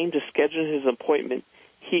it came to scheduling his appointment,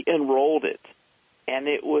 he enrolled it. And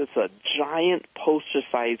it was a giant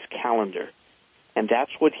poster-sized calendar. And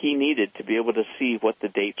that's what he needed to be able to see what the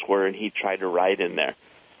dates were, and he tried to write in there.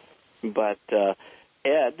 But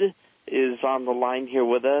Ed is on the line here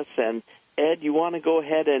with us. And, Ed, you want to go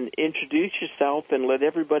ahead and introduce yourself and let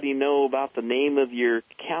everybody know about the name of your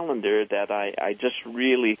calendar that I just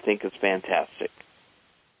really think is fantastic.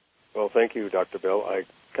 Well, thank you, Dr. Bill. I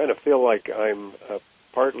kind of feel like I'm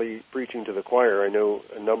partly preaching to the choir. I know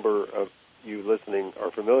a number of you listening are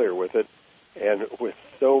familiar with it, and with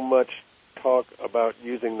so much talk about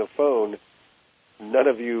using the phone, none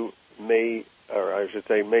of you may, or I should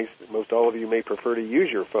say most all of you may prefer to use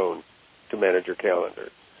your phone to manage your calendar.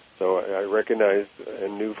 So I recognized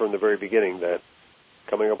and knew from the very beginning that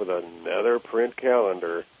coming up with another print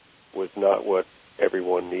calendar was not what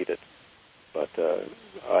everyone needed. But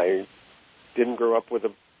I didn't grow up with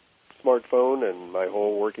a smartphone, and my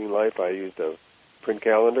whole working life I used a print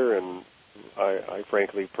calendar, and I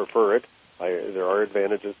frankly prefer it. There are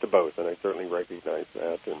advantages to both, and I certainly recognize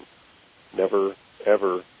that, and never,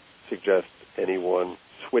 ever suggest anyone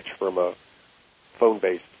switch from a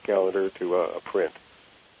phone-based calendar to a print.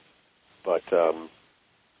 But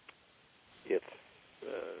it's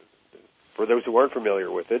for those who aren't familiar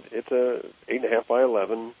with it, it's a 8.5 by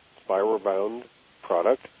 11 spiral-bound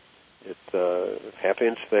product. It's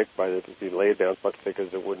half-inch thick. If you lay it down, it's about as thick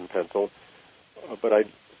as a wooden pencil. But I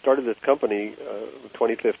started this company in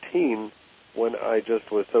 2015 when I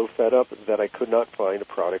just was so fed up that I could not find a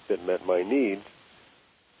product that met my needs.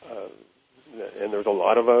 And there's a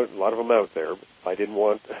lot of them out there. I didn't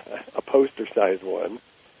want a poster-sized one.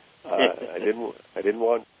 I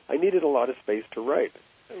needed a lot of space to write.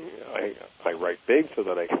 I write big so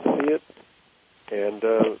that I can see it, and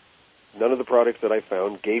none of the products that I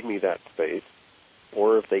found gave me that space,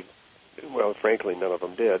 or if they, well, frankly, none of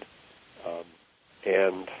them did.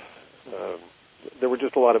 And there were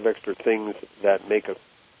just a lot of extra things that make a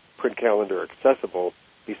print calendar accessible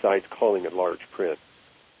besides calling it large print.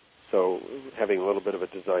 So having a little bit of a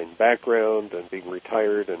design background and being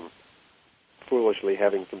retired and foolishly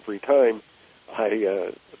having some free time,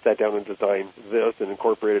 I sat down and designed this and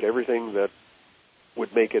incorporated everything that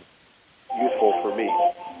would make it useful for me.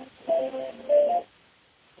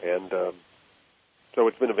 And so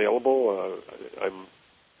it's been available. I'm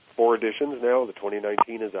 4 editions now. The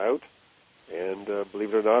 2019 is out. And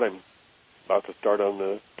believe it or not, I'm about to start on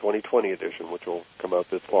the 2020 edition, which will come out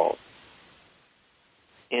this fall.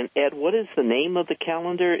 And, Ed, what is the name of the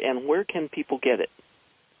calendar, and where can people get it?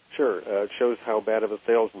 Sure. It shows how bad of a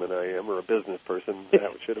salesman I am, or a business person.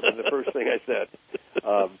 That should have been the first thing I said.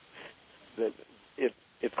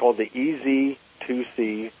 It's called the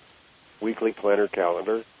EZ2C Weekly Planner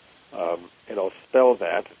Calendar, and I'll spell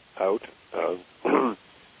that out so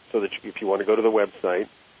that if you want to go to the website,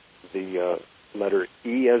 the letter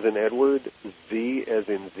E as in Edward, Z as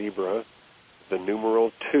in zebra, the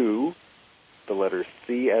numeral 2, the letter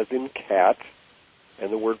C as in cat,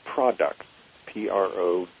 and the word products,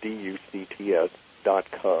 PRODUCTS.com.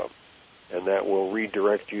 And that will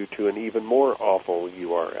redirect you to an even more awful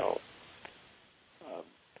URL.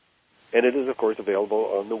 And it is, of course,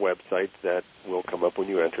 available on the website that will come up when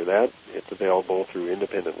you enter that. It's available through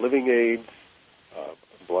Independent Living Aids,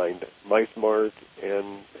 Blind Mice Mart, and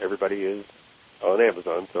everybody is on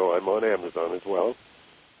Amazon, so I'm on Amazon as well.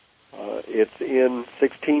 It's in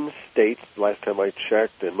 16 states, last time I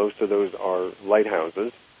checked, and most of those are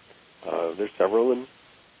lighthouses. There's several in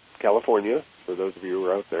California, for those of you who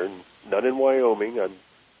are out there. None in Wyoming, I'm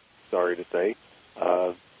sorry to say.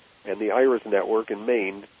 And the Iris Network in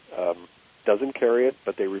Maine doesn't carry it,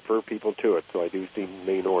 but they refer people to it, so I do see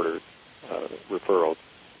Maine orders, referrals.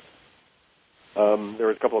 There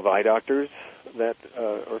are a couple of eye doctors that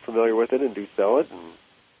are familiar with it and do sell it, and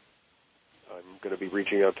I'm going to be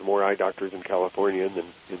reaching out to more eye doctors in California in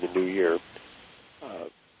the new year.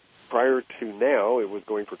 Prior to now, it was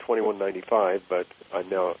going for $21.95, but I've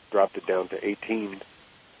now dropped it down to $18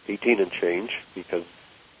 and change, because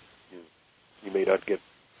you may not get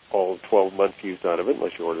all 12 months use out of it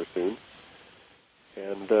unless you order soon.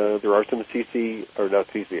 And there are some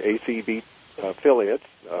ACB affiliates.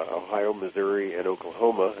 Ohio, Missouri, and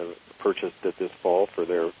Oklahoma have purchased it this fall for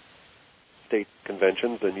their state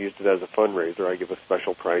conventions and used it as a fundraiser. I give a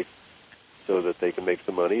special price so that they can make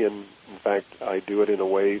some money. And, in fact, I do it in a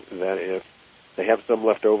way that if they have some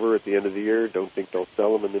left over at the end of the year, don't think they'll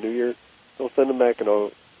sell them in the new year, they'll send them back and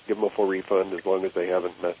I'll give them a full refund as long as they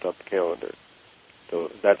haven't messed up the calendar. So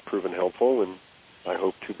that's proven helpful, and I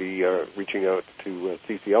hope to be reaching out to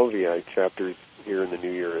CCLVI chapters here in the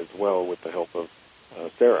new year as well with the help of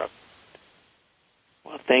Sarah.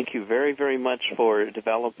 Well, thank you very, very much for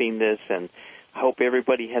developing this, and I hope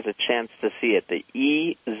everybody has a chance to see it. The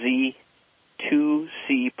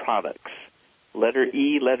EZ2C products. Letter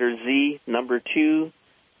E, letter Z, number 2,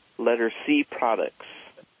 letter C products.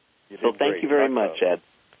 So thank you very much, Ed.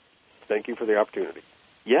 Thank you for the opportunity.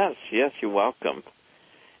 Yes, you're welcome.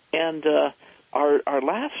 And our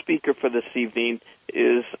last speaker for this evening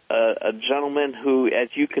is a gentleman who, as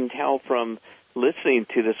you can tell from listening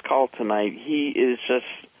to this call tonight, he is just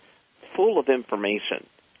full of information.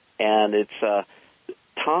 And it's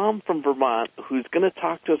Tom from Vermont, who's going to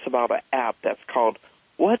talk to us about an app that's called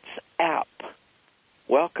WhatsApp.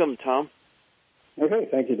 Welcome, Tom. Okay,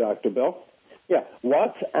 thank you, Dr. Bill. Yeah,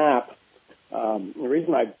 WhatsApp, the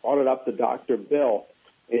reason I brought it up to Dr. Bill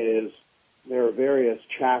is there are various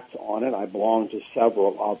chats on it. I belong to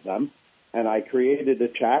several of them. And I created a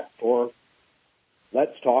chat for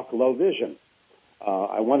Let's Talk Low Vision.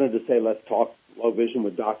 I wanted to say Let's Talk Low Vision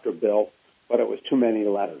with Dr. Bill, but it was too many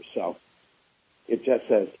letters. So it just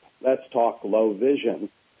says Let's Talk Low Vision.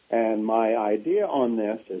 And my idea on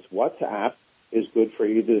this is WhatsApp is good for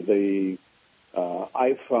either the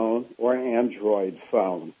iPhone or Android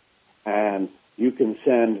phone. And you can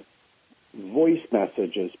send voice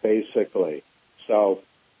messages, basically. So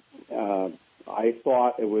I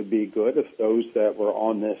thought it would be good if those that were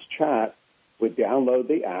on this chat would download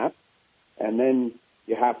the app, and then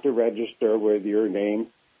you have to register with your name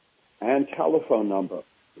and telephone number.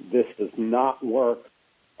 This does not work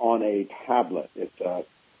on a tablet. It's a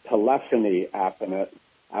telephony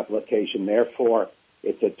application. Therefore,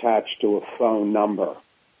 it's attached to a phone number.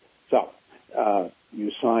 So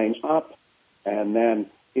you sign up, and then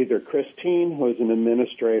either Christine, who is an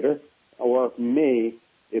administrator, or me,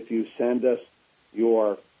 if you send us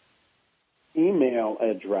your email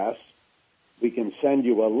address, we can send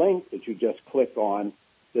you a link that you just click on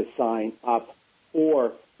to sign up,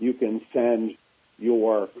 or you can send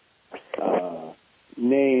your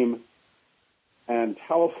name and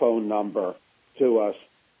telephone number to us,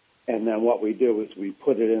 and then what we do is we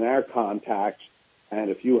put it in our contacts, and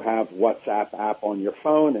if you have WhatsApp app on your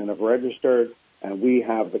phone and have registered, and we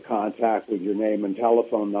have the contact with your name and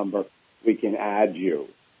telephone number, we can add you.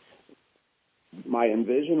 My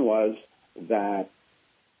envision was that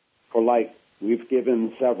we've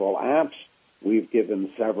given several apps, we've given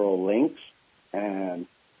several links, and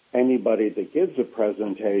anybody that gives a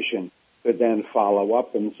presentation could then follow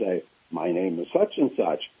up and say, my name is such and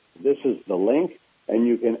such, this is the link, and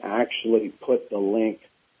you can actually put the link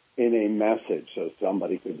in a message so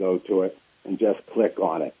somebody could go to it and just click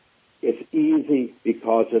on it. It's easy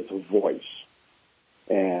because it's voice.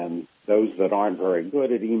 And those that aren't very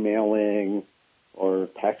good at emailing or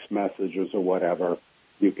text messages or whatever,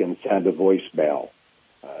 you can send a voicemail.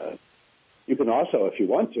 You can also, if you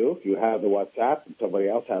want to, if you have the WhatsApp and somebody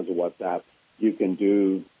else has a WhatsApp, you can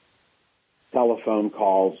do telephone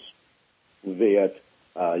calls via it.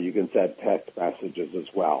 You can send text messages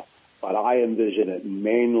as well. But I envision it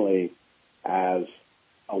mainly as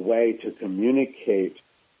a way to communicate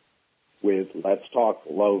with Let's Talk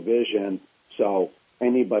Low Vision, so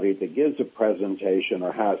anybody that gives a presentation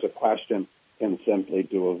or has a question can simply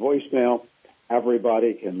do a voicemail.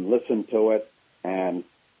 Everybody can listen to it. And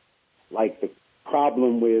like the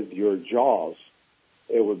problem with your JAWS,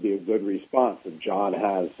 it would be a good response. If John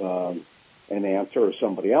has an answer or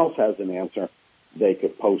somebody else has an answer, they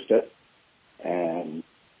could post it, and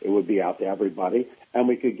it would be out to everybody. And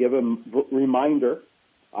we could give them a reminder.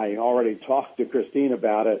 I already talked to Christine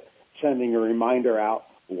about it, sending a reminder out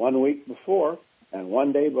 1 week before and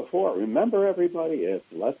 1 day before. Remember, everybody, it's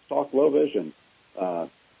Let's Talk Low Vision.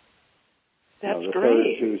 That's the great.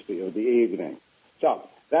 Third Tuesday of the evening. So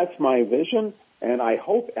that's my vision, and I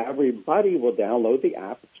hope everybody will download the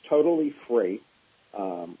app. It's totally free.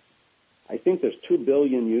 I think there's 2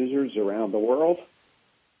 billion users around the world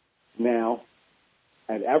now,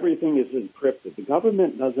 and everything is encrypted. The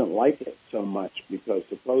government doesn't like it so much because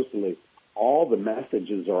supposedly all the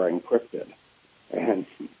messages are encrypted and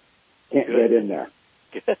can't get in there.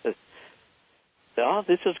 Good. Oh,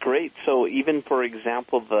 this is great. So even, for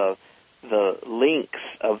example, the links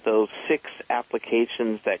of those 6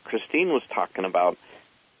 applications that Christine was talking about,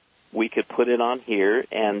 we could put it on here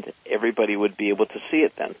and everybody would be able to see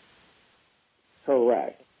it then.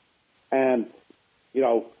 Correct. And,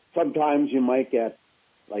 sometimes you might get,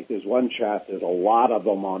 like there's one chat, there's a lot of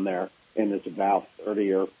them on there, and it's about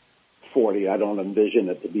 30 or 40. I don't envision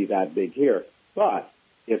it to be that big here. But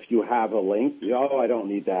if you have a link, I don't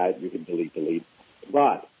need that, you can delete.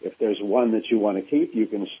 But if there's one that you want to keep, you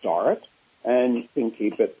can star it, and you can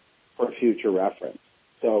keep it for future reference.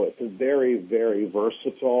 So it's a very, very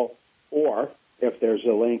versatile. Or if there's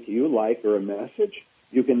a link you like or a message,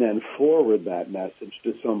 you can then forward that message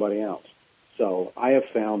to somebody else. So I have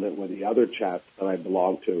found it with the other chats that I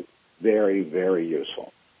belong to very, very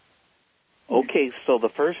useful. Okay, so the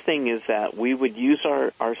first thing is that we would use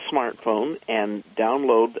our smartphone and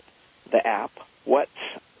download the app,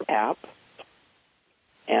 WhatsApp.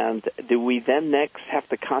 And do we then next have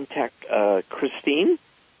to contact Christine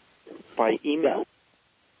by email?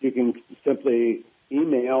 You can simply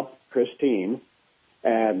email Christine,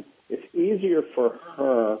 and it's easier for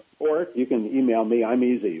her, or you can email me. I'm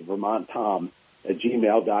easy,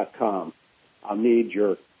 VermontTom@gmail.com. I'll need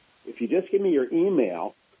if you just give me your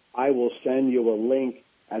email, I will send you a link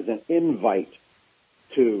as an invite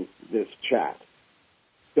to this chat.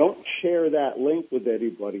 Don't share that link with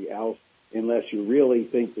anybody else unless you really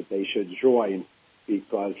think that they should join,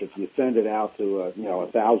 because if you send it out to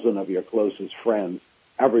 1,000 of your closest friends,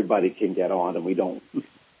 everybody can get on, and we don't.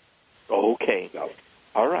 Okay. So.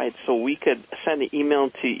 All right. So we could send an email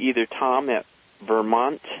to either Tom at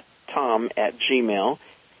VermontTom@gmail.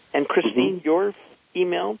 And Christine, your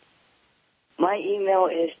email? My email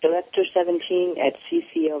is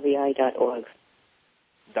director17@cclvi.org.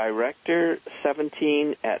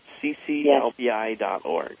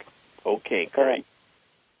 Director17@cclvi.org. Okay, great.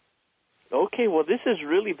 Okay, well, this has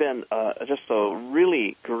really been just a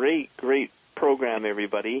really great program,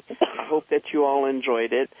 everybody. I hope that you all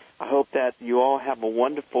enjoyed it. I hope that you all have a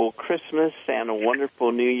wonderful Christmas and a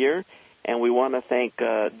wonderful New Year. And we want to thank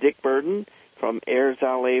Dick Burden from Airs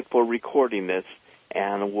LA for recording this,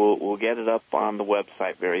 and we'll get it up on the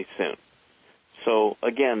website very soon. So,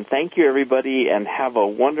 again, thank you, everybody, and have a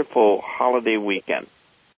wonderful holiday weekend.